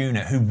organised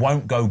unit who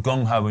won't go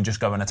gung-ho and just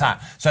go and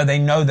attack. So they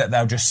know that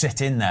they'll just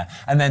sit in there.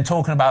 And then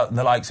talking about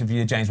the likes of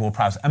James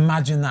Ward-Prowse,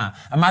 imagine that.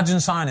 Imagine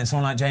signing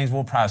someone like James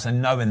Ward-Prowse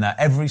and knowing that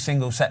every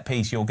single set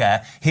piece you'll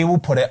get, he will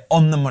put it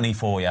on the money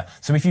for you.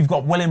 So if you've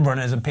got willing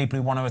runners and people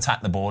who want to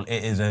attack the ball,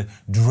 it is a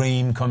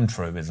dream come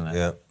true, isn't it?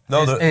 Yeah.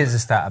 Here's a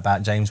stat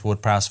about James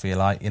Ward-Prowse for you.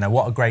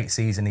 What a great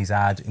season he's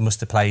had. He must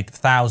have played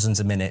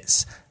thousands of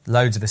minutes,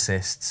 loads of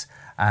assists.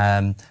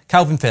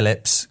 Calvin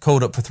Phillips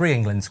called up for 3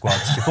 England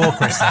squads before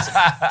Christmas.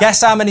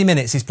 Guess how many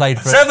minutes he's played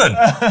for? 7!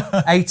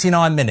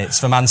 89 minutes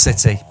for Man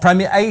City.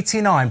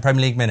 89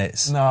 Premier League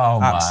minutes.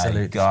 No,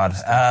 absolute my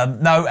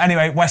God.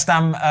 Anyway, West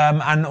Ham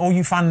and all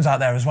you fans out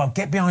there as well,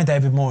 get behind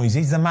David Moyes.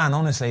 He's the man,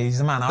 honestly. He's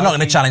the man. They're not going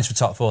to challenge for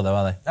top 4, though,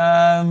 are they?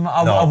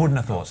 I wouldn't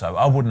have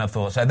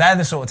thought so. They're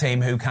the sort of team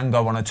who can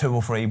go on a 2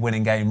 or 3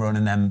 winning game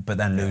run but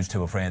then lose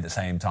 2 or 3 at the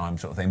same time,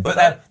 sort of thing.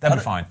 But they'll be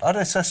fine. I'd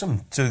assess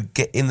them to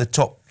get in the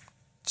top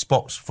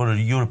spots for a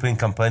European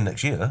campaign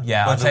next year.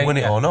 Yeah, whether they win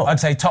it or not. I'd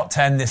say top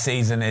 10 this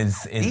season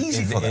is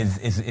easy for them.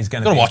 Is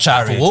going to be. Got to watch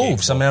out for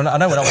Wolves. I mean, I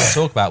know we're not going to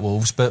talk about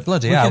Wolves, but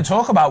bloody hell. We can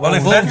talk about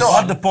Wolves. Well, if they've not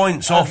had the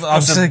points off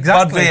the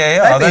bad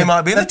VAR, they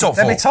might be in the top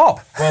 4. They'll be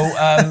top.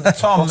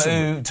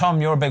 Well,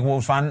 Tom, you're a big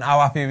Wolves fan. How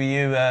happy are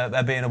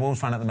you being a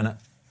Wolves fan at the minute?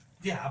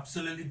 Yeah,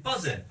 absolutely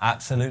buzzing.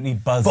 Absolutely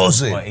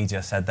buzzing. What he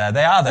just said there.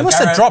 They are. They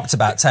must have dropped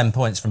about 10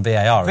 points from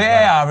VAR.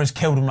 VAR has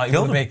killed them like it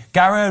would be.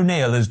 Gary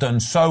O'Neill has done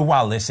so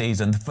well this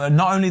season. For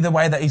not only the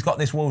way that he's got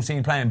this Wolves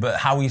team playing, but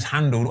how he's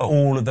handled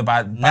all of the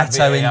bad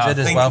Neto VAR. injured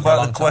as Think well.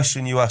 about the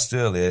question you asked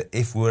earlier.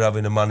 If we're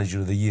having a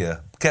manager of the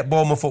year, kept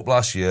Bournemouth up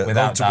last year,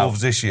 without to doubt.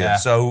 Wolves this year. Yeah.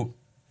 So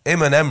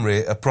him and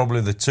Emery are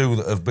probably the 2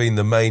 that have been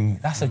the main.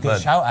 That's a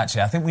good shout,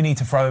 actually. I think we need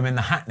to throw him in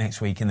the hat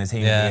next week in the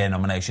Team of the Year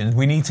nominations.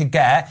 We need to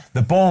get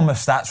the Bournemouth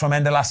stats from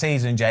end of last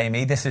season,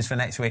 Jamie. This is for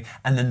next week.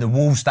 And then the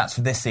Wolves stats for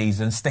this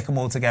season. Stick them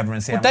all together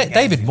and see how many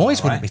David games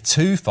Moyes wouldn't be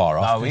too far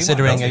off,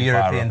 considering a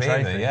European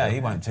trophy. Yeah, he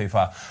won't too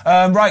far.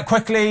 Right,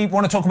 quickly,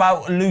 want to talk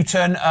about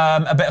Luton.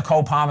 A bit of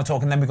Cole Palmer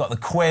talk, and then we've got the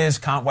quiz.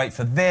 Can't wait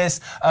for this.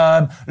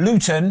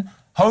 Luton.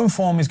 Home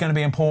form is going to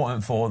be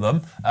important for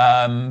them.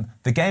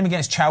 The game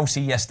against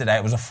Chelsea yesterday,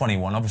 it was a funny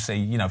one.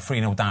 Obviously,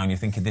 3-0 down, you're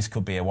thinking this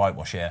could be a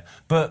whitewash here.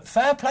 But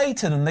fair play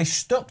to them. They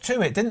stuck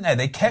to it, didn't they?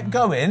 They kept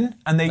going,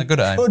 and they could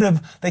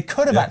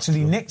have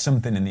actually nicked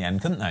something in the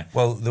end, couldn't they?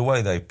 Well, the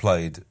way they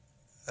played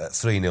at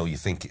 3-0, you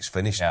think it's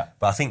finished. Yeah.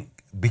 But I think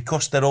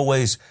because they're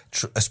always,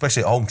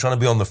 especially at home, trying to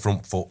be on the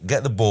front foot,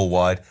 get the ball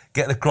wide,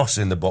 get the cross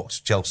in the box,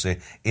 Chelsea,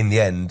 in the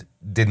end,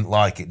 didn't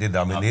like it, did they?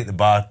 I mean, they hit the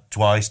bar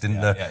twice,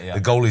 didn't they? Yeah.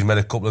 The goalies made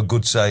a couple of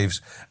good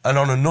saves. And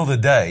on another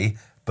day,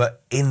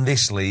 but in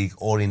this league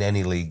or in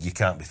any league, you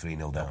can't be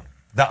 3-0 down.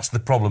 That's the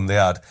problem they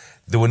had.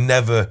 They were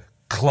never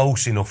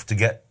close enough to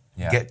get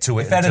to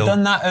it. If they'd have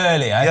done that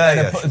earlier,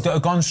 if they'd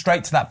have gone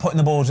straight to that, putting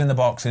the balls in the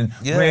box and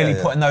really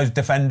putting those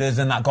defenders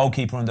and that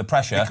goalkeeper under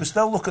pressure. Because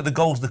they'll look at the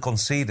goals they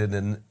conceded,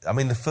 and I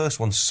mean, the first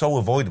one's so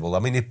avoidable. I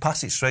mean, they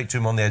pass it straight to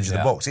him on the edge of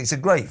the box. It's a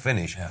great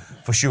finish,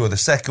 for sure. The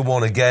second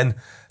one, again,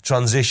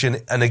 transition,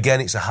 and again,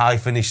 it's a high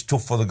finish,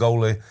 tough for the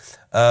goalie.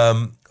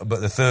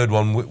 But the third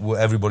one,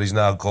 everybody's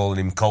now calling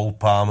him Cold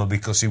Palmer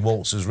because he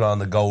waltzes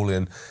round the goalie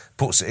and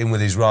puts it in with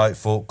his right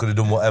foot, could have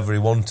done whatever he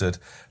wanted.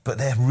 But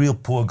they're real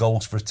poor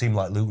goals for a team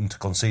like Luton to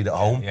concede at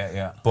home.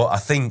 But I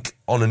think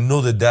on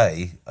another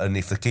day, and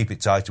if they keep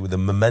it tighter with the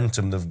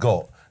momentum they've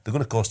got, they're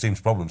going to cause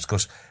teams problems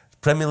because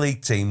Premier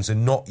League teams are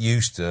not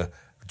used to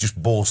just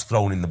balls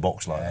thrown in the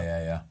box like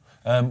that.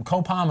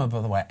 Cole Palmer, by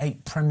the way,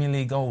 8 Premier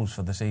League goals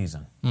for the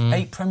season.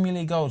 8 Premier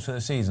League goals for the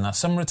season. That's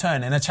some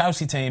return in a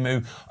Chelsea team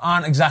who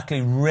aren't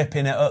exactly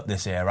ripping it up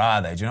this year, are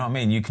they? Do you know what I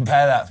mean? You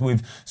compare that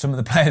with some of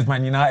the players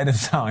Man United have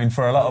signed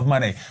for a lot of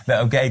money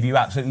that gave you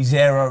absolutely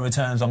zero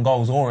returns on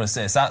goals or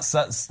assists.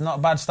 That's not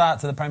a bad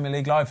start to the Premier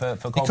League life for Cole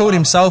Palmer. He called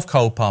himself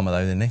Cole Palmer,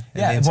 though, didn't he?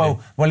 Yeah, well,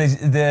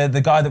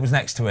 the guy that was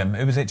next to him,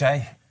 who was it,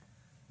 Jay?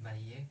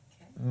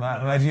 We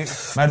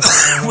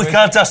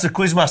can't ask the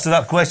quizmaster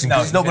that question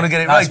because he's not going to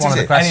get it right, is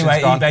it?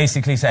 Anyway, he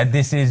basically said,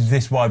 this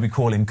is why we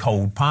call him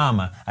Cold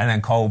Palmer. And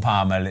then Cold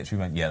Palmer literally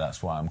went, yeah,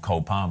 that's why I'm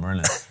Cold Palmer,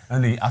 isn't it?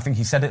 And I think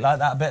he said it like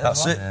that a bit.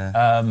 That's it.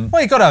 Well,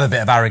 you've got to have a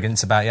bit of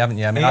arrogance about you, haven't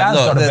you? I mean,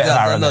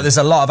 look, there's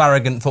a lot of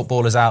arrogant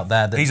footballers out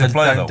there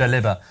that don't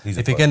deliver.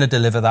 If you're going to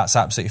deliver, that's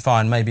absolutely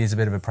fine. Maybe he's a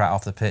bit of a prat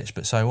off the pitch,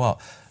 but so what?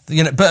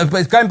 You know,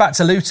 but going back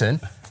to Luton,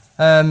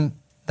 they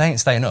ain't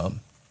staying up.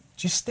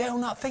 Do you still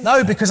not think No,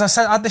 so? because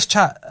I had this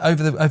chat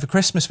over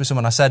Christmas with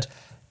someone. I said,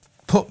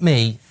 put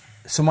me,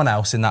 someone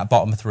else in that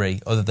bottom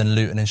 3 other than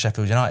Luton and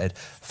Sheffield United.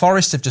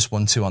 Forest have just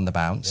won 2 on the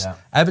bounce. Yeah.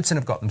 Everton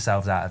have got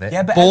themselves out of it.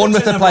 Yeah, but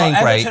Bournemouth are playing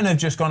great. Everton have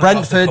just gone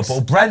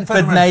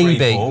Brentford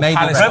maybe.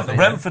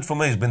 Brentford for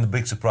me has been the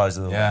big surprise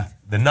of the league.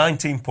 The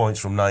 19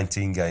 points from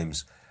 19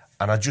 games.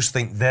 And I just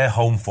think their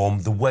home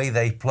form, the way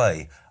they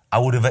play, I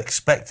would have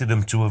expected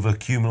them to have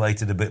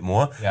accumulated a bit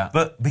more. Yeah.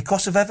 But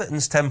because of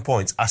Everton's 10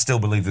 points, I still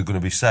believe they're going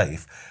to be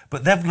safe.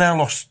 But they've now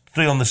lost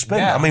 3 on the spin.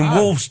 Yeah, I mean,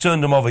 Wolves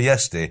turned them over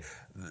yesterday.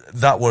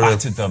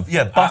 Battered them.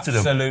 Yeah, battered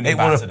them. It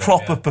was a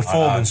proper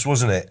performance,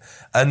 wasn't it?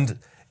 And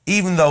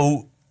even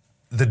though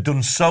they'd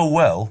done so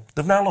well,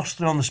 they've now lost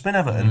 3 on the spin,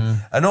 Everton.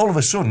 And all of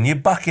a sudden, you're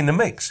back in the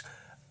mix.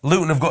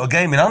 Luton have got a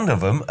game in hand of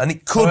them, and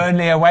it could...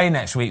 Burnley away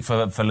next week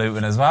for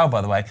Luton as well,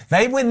 by the way.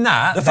 They win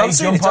that, they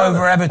jump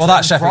over Everton. Well,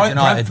 that Sheffield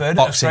United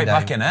Boxing Day.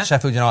 Back in it.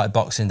 Sheffield United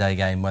Boxing Day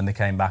game when they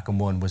came back and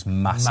won was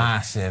massive.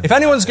 If Massive.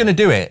 anyone's going to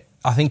do it,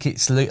 I think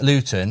it's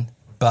Luton,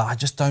 but I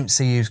just don't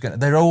see who's going to...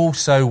 They're all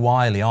so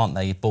wily, aren't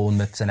they?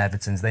 Bournemouths and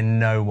Evertons, they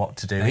know what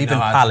to do. Even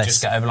Palace.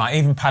 Just get over,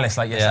 even Palace,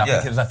 like yesterday, I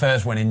think it was their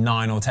first win in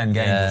 9 or 10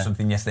 games or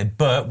something yesterday.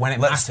 But when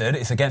it mattered,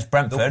 it's against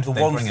Brentford. The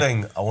one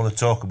thing I want to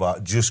talk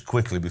about just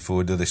quickly before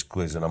we do this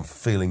quiz, and I'm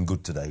feeling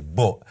good today,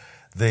 but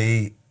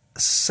the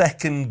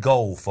second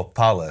goal for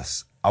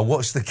Palace, I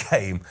watched the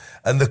game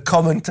and the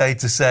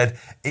commentator said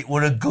it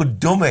were a good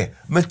dummy.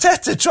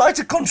 Mateta tried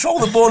to control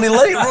the ball, he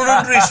let it run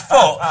under his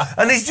foot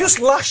and he's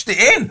just lashed it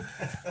in.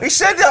 He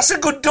said that's a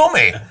good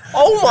dummy.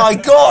 Oh my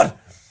God.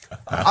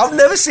 I've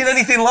never seen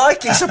anything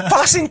like it. It's a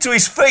pass into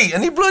his feet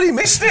and he bloody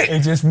missed it. He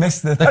just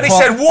missed the... And he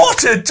said,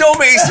 what a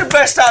dummy, it's the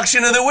best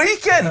action of the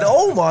weekend.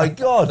 Oh my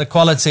God. The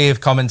quality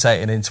of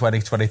commentating in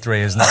 2023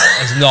 has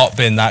not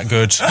been that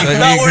good. If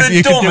that were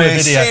a dummy,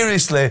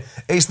 seriously,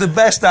 it's the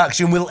best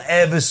action we'll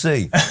ever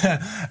see.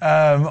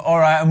 All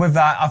right, and with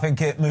that, I think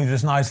it moves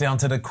us nicely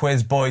onto the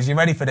quiz, boys. You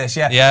ready for this?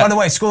 Yeah. By the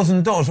way, scores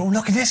and doors. Oh,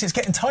 look at this. It's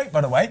getting tight,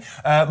 by the way.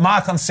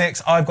 Mark on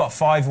 6. I've got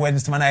 5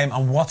 wins to my name,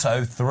 and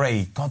Watto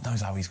 3. God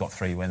knows how he's got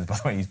 3 wins, by the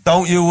way.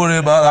 Don't you worry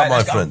about that,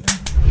 my friend.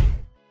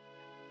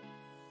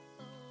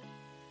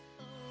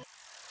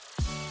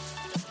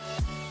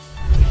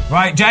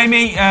 Right,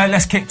 Jamie,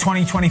 let's kick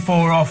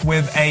 2024 off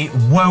with a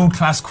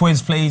world-class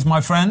quiz, please, my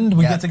friend.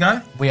 We good to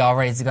go? We are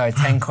ready to go.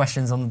 10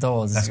 questions on the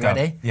doors. Let's go.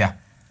 Ready? Yeah.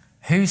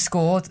 Who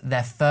scored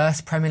their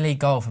first Premier League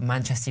goal for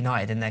Manchester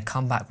United in their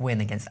comeback win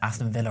against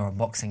Aston Villa on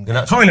Boxing Day?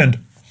 Hoyland.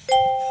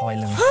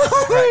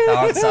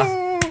 Correct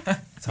answer.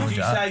 Did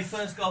you say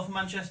first goal for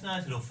Manchester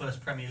United or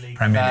first Premier League?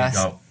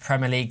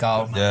 Premier League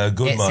goal. Yeah,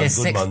 good man. It's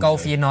his 6th goal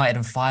for United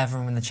and 5 of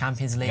them in the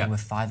Champions League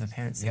with 5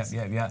 appearances.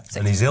 Yeah.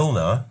 And he's ill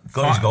now.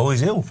 Got his goal,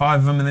 he's ill. 5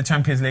 of them in the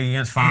Champions League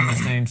against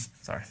farmers' teams.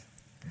 Sorry.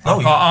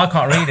 I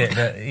can't read it,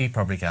 but he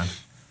probably can.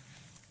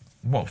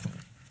 What?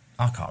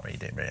 I can't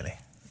read it, really.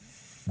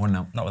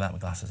 1-0. Not without my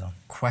glasses on.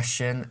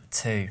 Question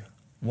 2.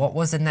 What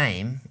was the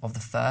name of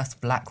the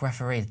first black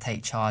referee to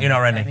take charge of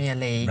the Rennie. Premier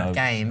League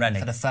game Rennie.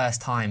 for the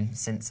first time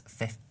since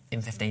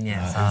 15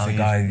 years? The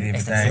guy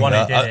The one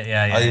who did it,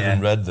 I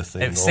even read the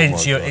thing.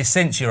 It's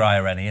since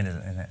Uriah Rennie, isn't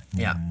it?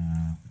 Yeah.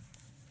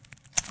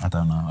 I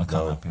don't know. I can't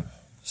help you.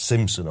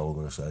 Simpson, I was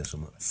going to say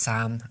something.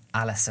 Sam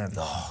Allison.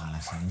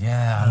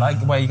 Yeah, I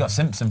like where you got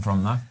Simpson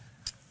from, though.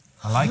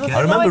 I like it.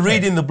 I remember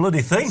reading the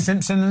bloody thing.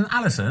 Simpson and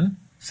Allison?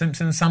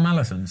 Simpson and Sam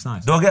Allison, it's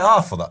nice. Do I get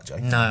half for that,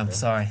 Jay? No, I'm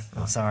sorry.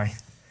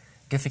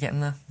 Good for getting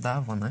the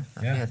other one, though.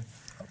 That'd be good.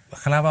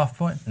 Can I have half a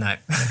point? No.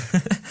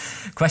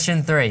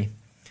 Question 3.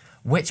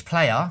 Which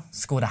player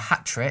scored a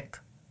hat-trick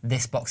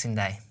this Boxing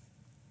Day?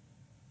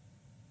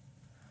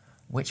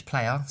 Which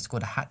player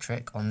scored a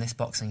hat-trick on this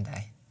Boxing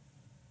Day?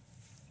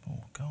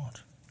 Oh, God.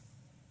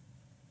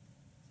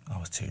 I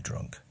was too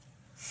drunk.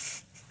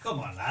 Come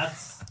on,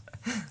 lads.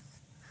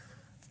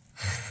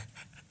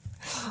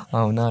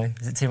 Oh, no.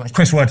 Is it too much?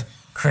 Chris Wood.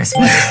 Chris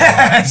Wood.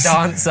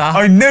 Dancer.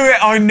 I knew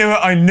it,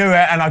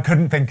 and I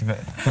couldn't think of it.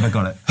 But I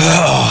got it.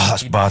 Oh,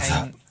 that's He bad.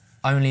 became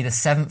only the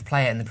 7th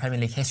player in the Premier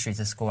League history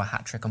to score a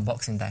hat-trick on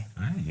Boxing Day.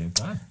 There you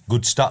go.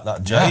 Good stat,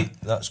 that, Jay.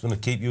 That's going to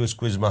keep you as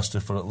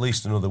quizmaster for at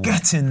least another week.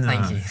 Get in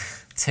there. Thank you.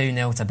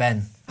 2-0 to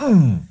Ben.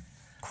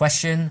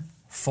 Question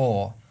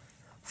 4.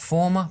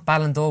 Former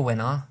Ballon d'Or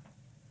winner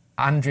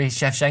Andriy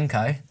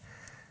Shevchenko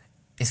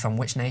is from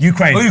which nation?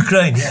 Ukraine.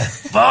 Yeah.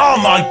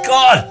 Oh, my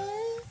God.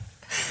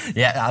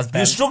 Yeah, that was Ben.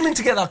 You're struggling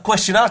to get that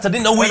question out. I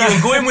didn't know where you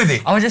were going with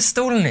it. I was just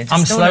stalling it.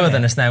 I'm slower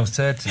than a snail's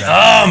turd today.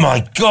 Oh,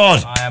 my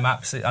God. I am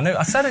absolutely...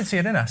 I said it to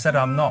you, didn't I? I said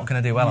I'm not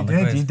going to do well on the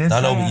quiz. You did.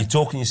 I know, say but it. you're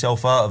talking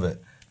yourself out of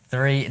it.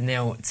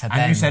 3-0 to Ben.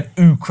 And you said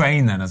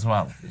Ukraine then as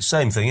well.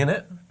 Same thing,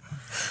 innit?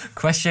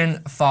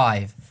 Question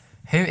 5.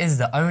 Who is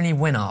the only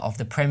winner of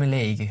the Premier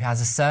League who has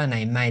a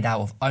surname made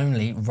out of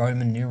only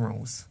Roman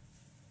numerals?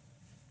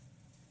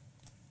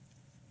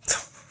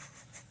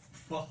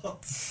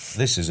 What?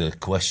 This is a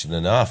question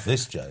and a half,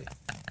 this, Jay.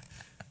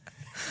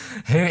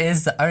 Who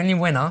is the only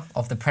winner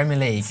of the Premier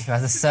League who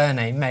has a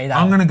surname made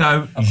out I'm going to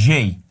go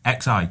G,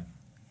 X-I.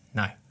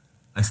 No,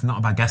 It's not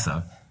a bad guess,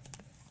 though.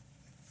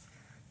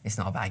 it's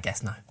not a bad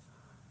guess, no.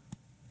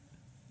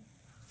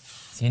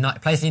 So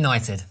plays for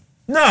United.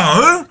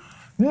 No.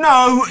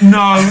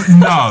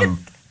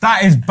 That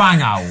is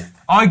bang out.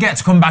 I get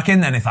to come back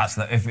in then if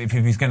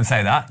he's going to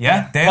say that.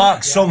 Yeah? Deal?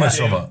 Mark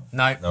Somerset.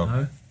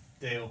 No.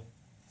 Deal.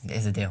 It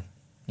is a deal.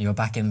 You're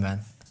back in,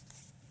 Ben.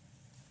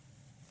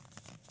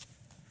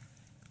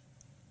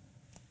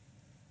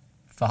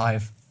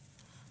 5,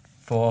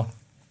 4.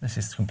 This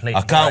is completely...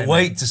 I can't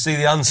wait to see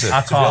the answer.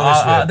 I to be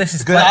honest can't. with you. This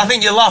is... Because I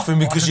think you're laughing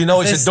because you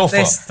know it's a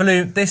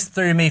duffer. This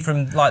threw me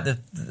from, like,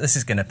 This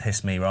is going to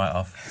piss me right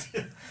off.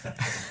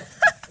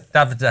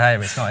 David De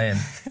Gea, it's not him.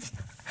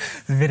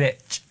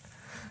 Vidic.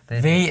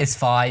 V is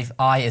 5,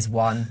 I is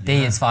 1,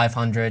 D is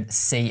 500,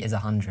 C is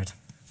 100.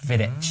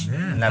 Vidic.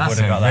 Never would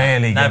have got that.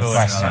 Really good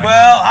question.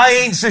 Well,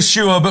 I ain't so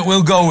sure, but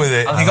we'll go with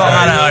it. You got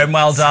that at home,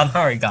 well done.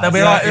 Sorry, guys.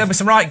 There'll be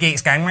some right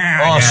geeks going,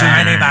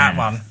 I knew that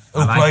one. Who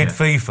like played it.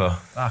 FIFA?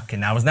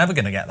 Fucking, I was never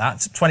going to get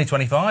that.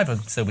 2025, I'd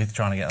still be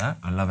trying to get that.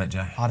 I love it,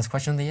 Jay. Hardest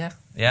question of the year.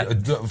 Yeah.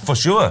 For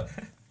sure.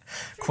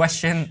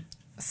 Question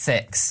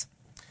 6.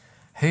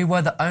 Who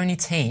were the only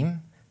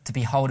team to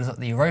be holders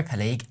of the Europa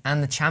League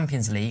and the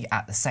Champions League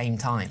at the same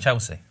time?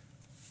 Chelsea.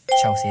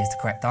 Chelsea is the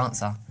correct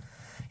answer.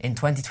 In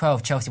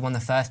 2012, Chelsea won the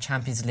first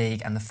Champions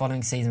League, and the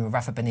following season with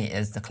Rafa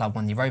Benitez, the club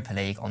won the Europa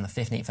League on the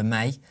 15th of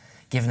May,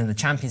 giving them the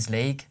Champions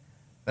League.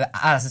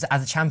 As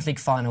the Champions League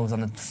final was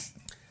on the...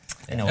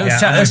 You know,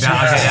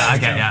 I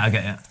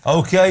get you.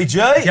 Okay,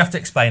 Jay. You have to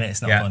explain it,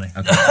 it's not funny.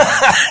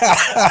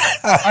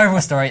 Okay.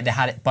 Overall story, they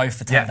had it both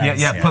for 10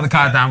 days. Yeah, put the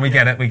card down, we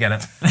get it.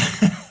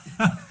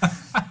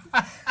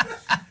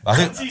 I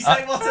think, Did you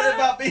say what's it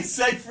about being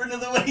safe for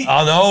another week?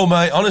 I know,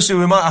 mate. Honestly,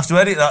 we might have to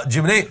edit that,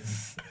 Jiminy.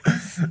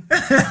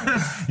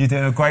 You're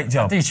doing a great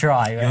job. Do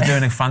try. You're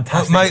doing a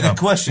fantastic Mate, the job.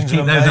 questions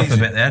Keep are those up a amazing.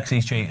 bit there, because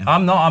he's cheating.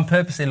 I'm not, I'm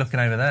purposely looking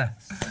over there.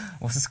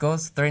 What's the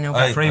scores? 3-0.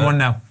 Hey, 3-1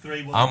 now.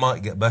 3-1. I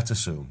might get better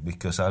soon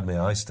because I had my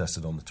eyes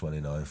tested on the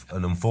 29th,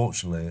 and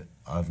unfortunately,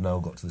 I've now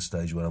got to the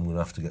stage where I'm going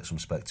to have to get some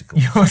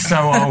spectacles. You're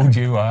so old,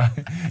 you are.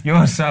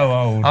 You're so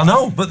old. I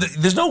know, but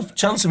there's no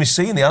chance of me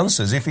seeing the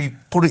answers. If he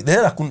put it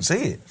there, I couldn't see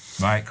it.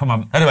 Right, come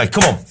on. Anyway,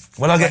 come on.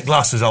 When I get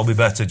glasses, I'll be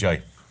better,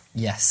 Jay.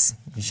 Yes,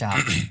 you shall.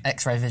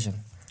 X-ray vision.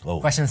 Oh.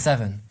 Question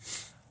 7.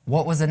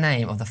 What was the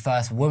name of the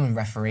first woman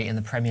referee in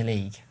the Premier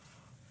League?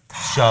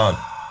 Sean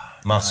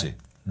Massey.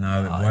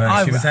 No, it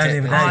weren't. She was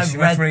there the other day. She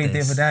refereed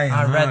the other day.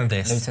 I know. read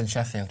this. Luton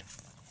Sheffield.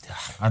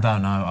 I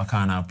don't know. I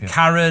can't help you.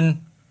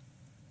 Karen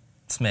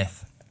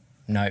Smith.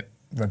 No,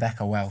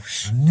 Rebecca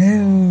Welsh.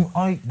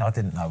 I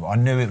didn't know. But I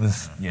knew it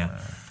was. Yeah.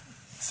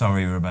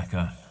 Sorry,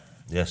 Rebecca.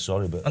 Yeah,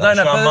 sorry, but I don't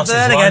know, Sean but Massey's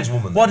then again,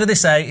 lineswoman. what do they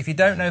say? If you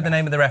don't know the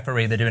name of the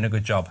referee, they're doing a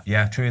good job.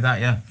 Yeah, true that.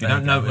 Yeah. If you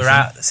don't know, We're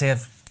out. See,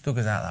 I've dug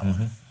us out that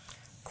one.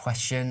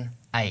 Question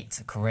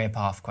 8. Career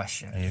path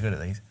question. Are you good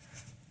at these?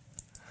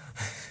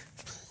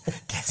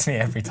 Gets me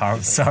every time,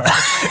 I'm sorry.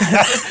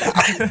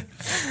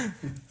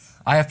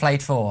 I have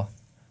played for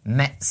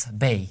Mets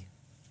B,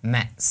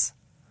 Mets,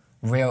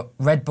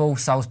 Red Bull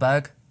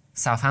Salzburg,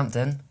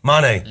 Southampton,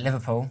 Mane.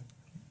 Liverpool.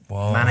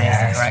 Whoa. Mane is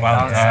the correct Well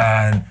answer.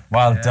 done.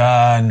 Well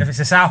done. If it's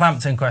a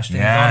Southampton question,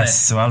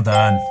 Yes, well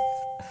done.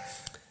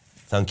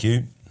 Thank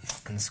you.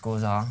 And the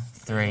scores are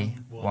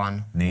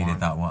 3-1. Needed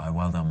that one.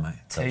 Well done, mate.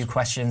 2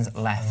 questions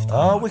left.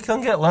 Oh, we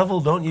can get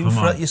level, don't you? Come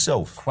Fret on.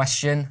 yourself.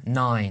 Question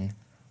 9.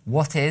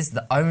 What is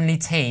the only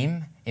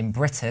team in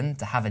Britain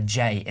to have a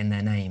J in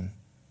their name?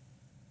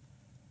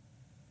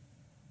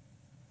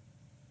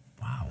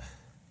 Wow.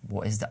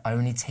 What is the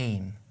only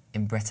team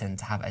in Britain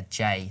to have a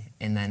J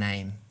in their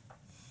name?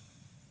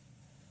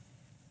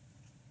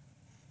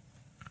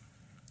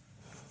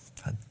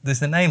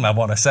 There's a name I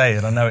want to say,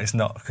 and I know it's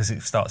not because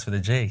it starts with a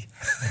G.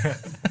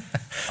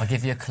 I'll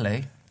give you a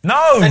clue.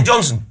 No! Ben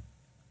Johnson.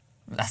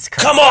 That's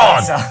correct. Come on!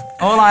 answer.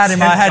 All I had in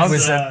my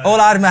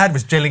head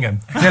was Gillingham.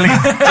 Gillingham.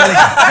 And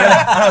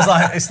I was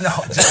like, it's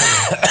not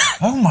Gillingham.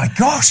 Oh my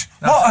gosh!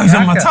 What? I was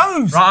on my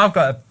toes.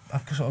 Right,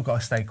 I've sort of got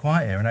to stay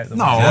quiet here and hope that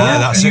No, Yeah,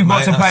 that's you've it, got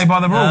mate, to play that's- by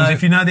the rules. No.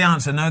 If you know the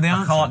answer, know the I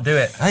answer. can't do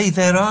it. Hey,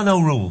 there are no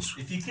rules.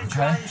 If you can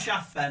try and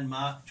shaft Ben,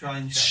 Mark, try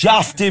and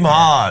Shaft him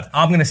hard.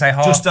 I'm going to say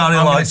half. Just how he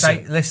I'm going to likes say,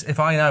 it. listen, if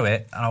I know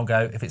it, and I'll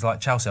go, if it's like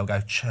Chelsea, I'll go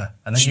Ch.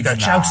 And then you go Nah,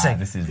 Chelsea.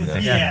 This is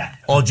ridiculous. Yeah.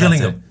 Or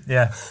Gillingham.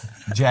 Yeah.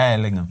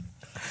 Gillingham.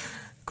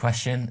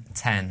 Question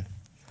 10.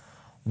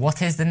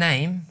 What is the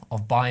name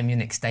of Bayern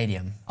Munich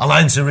Stadium?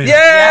 Alliance Arena.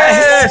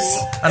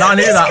 Yes! And I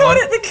knew that one.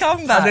 the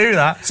comeback. I knew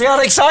that. See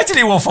how excited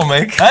he was for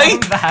me? Hey?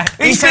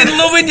 He's been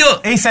loving you.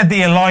 He said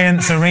the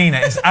Alliance Arena.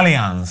 It's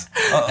Allianz.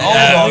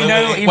 Hold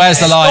on. Where's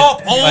the line?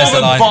 Stop all Where's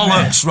the line?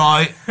 bollocks,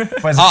 right?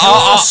 Where's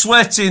the You're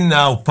sweating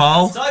now,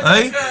 pal.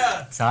 Hey?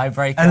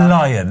 Tiebreaker.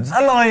 Tiebreaker.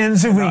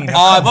 Alliance Arena.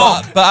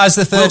 But as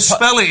the We'll third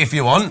spell it if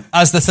you want.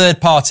 as the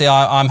third party,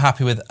 I'm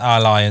happy with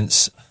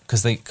Alliance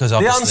because The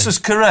obviously answer's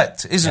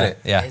correct, isn't it?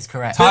 yeah. That is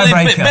correct.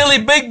 Tiebreaker.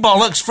 Billy Big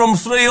Bollocks from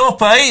 3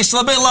 up, eh? It's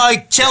a bit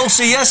like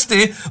Chelsea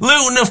yesterday.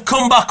 Luton have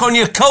come back on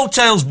your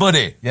coattails,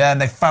 buddy. Yeah, and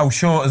they fell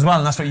short as well,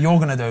 and that's what you're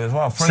going to do as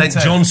well. 3-2. St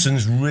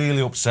Johnson's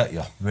really upset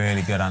you.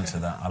 Really good answer,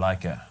 that. I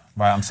like it.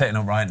 Right, I'm sitting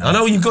up right now. I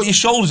know you've got your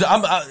shoulders.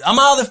 I'm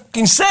out of the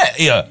fucking set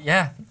here.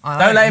 Yeah.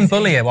 Don't let him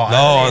bully you. What?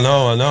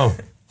 No, I know.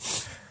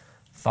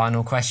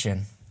 Final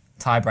question.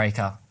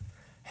 Tiebreaker.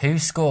 Who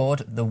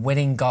scored the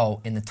winning goal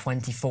in the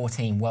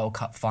 2014 World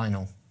Cup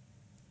final?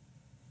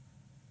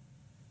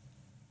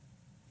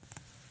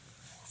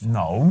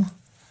 No.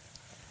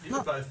 You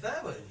were both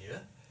there, weren't you?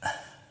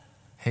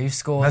 Who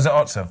scored? There's it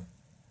Otto.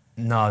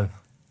 No.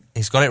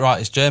 He's got it right.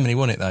 It's Germany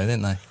won it though,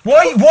 didn't they?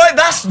 What?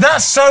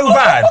 That's so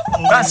bad.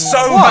 That's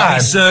so bad.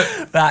 It's,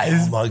 That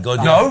is. oh my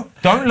God. No,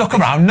 don't look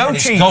around. No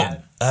It's cheating.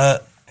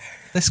 got,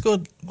 They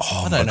scored.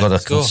 oh I my don't know God, the I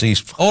can score. see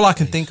his... All I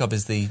can think of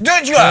is the.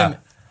 Did you?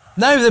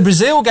 No, the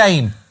Brazil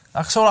game.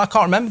 That's all. I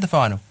can't remember the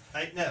final.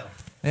 8-0.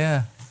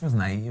 Yeah. It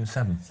wasn't 8, it was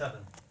 7. 7.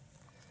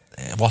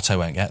 Watto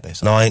won't get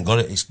this. No, I ain't got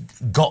it. It's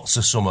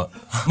Götze summer.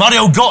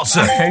 Mario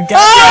Götze.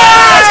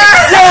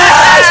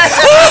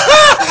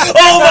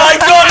 Oh my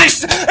God,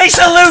 it's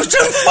a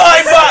Luton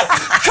fight back.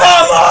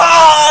 Come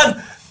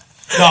on.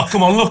 No,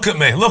 come on, look at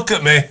me.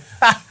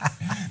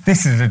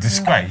 This is a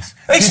disgrace.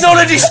 It's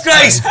not a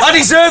disgrace. I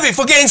deserve it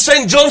for getting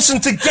St Johnson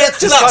to get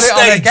to that got it on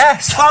a stage.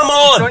 guess. Come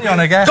on. Got you on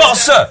a guess.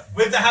 Götze.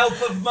 With the help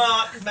of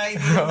Mark, maybe in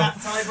that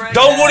tiebreaker.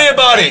 Don't worry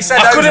about it. said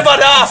I could have over.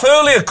 had half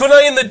earlier, couldn't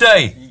I, in the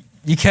day?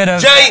 You could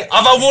have. Jay,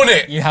 have I won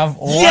it? You have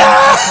one.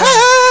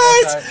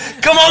 Yes!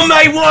 Come on,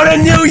 mate. What a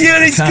new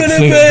year it's going to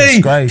absolute be.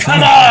 disgrace,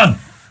 Come isn't it? on.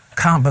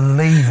 Can't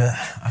believe it.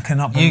 I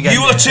cannot believe it.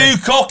 You were too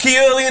cocky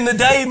early in the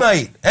day,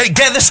 mate. Hey,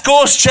 get the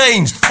scores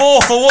changed.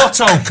 4 for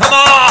Watto. Come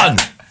on.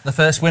 The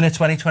first winner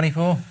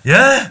 2024.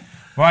 Yeah?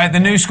 Right, the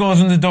new scores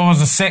on the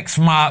doors are 6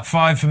 for Mark,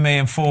 5 for me,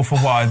 and 4 for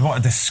Wide. What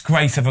a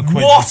disgrace of a quiz.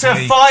 What this a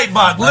week. fight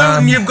back.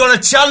 Luton, you've got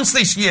a chance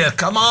this year.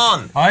 Come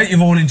on. I hope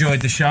you've all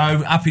enjoyed the show.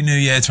 Happy New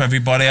Year to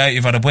everybody. I hope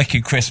you've had a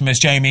wicked Christmas.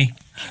 Jamie,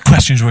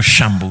 questions were a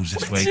shambles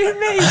this week.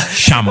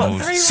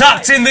 Shambles.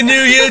 Sacked in the new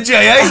year,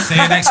 Jay, eh? See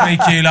you next week,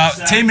 you lot.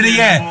 Team of the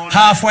year.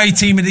 Halfway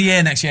team of the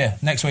year next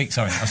week.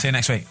 Sorry. I'll see you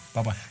next week.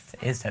 Bye-bye.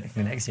 It is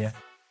technically next year.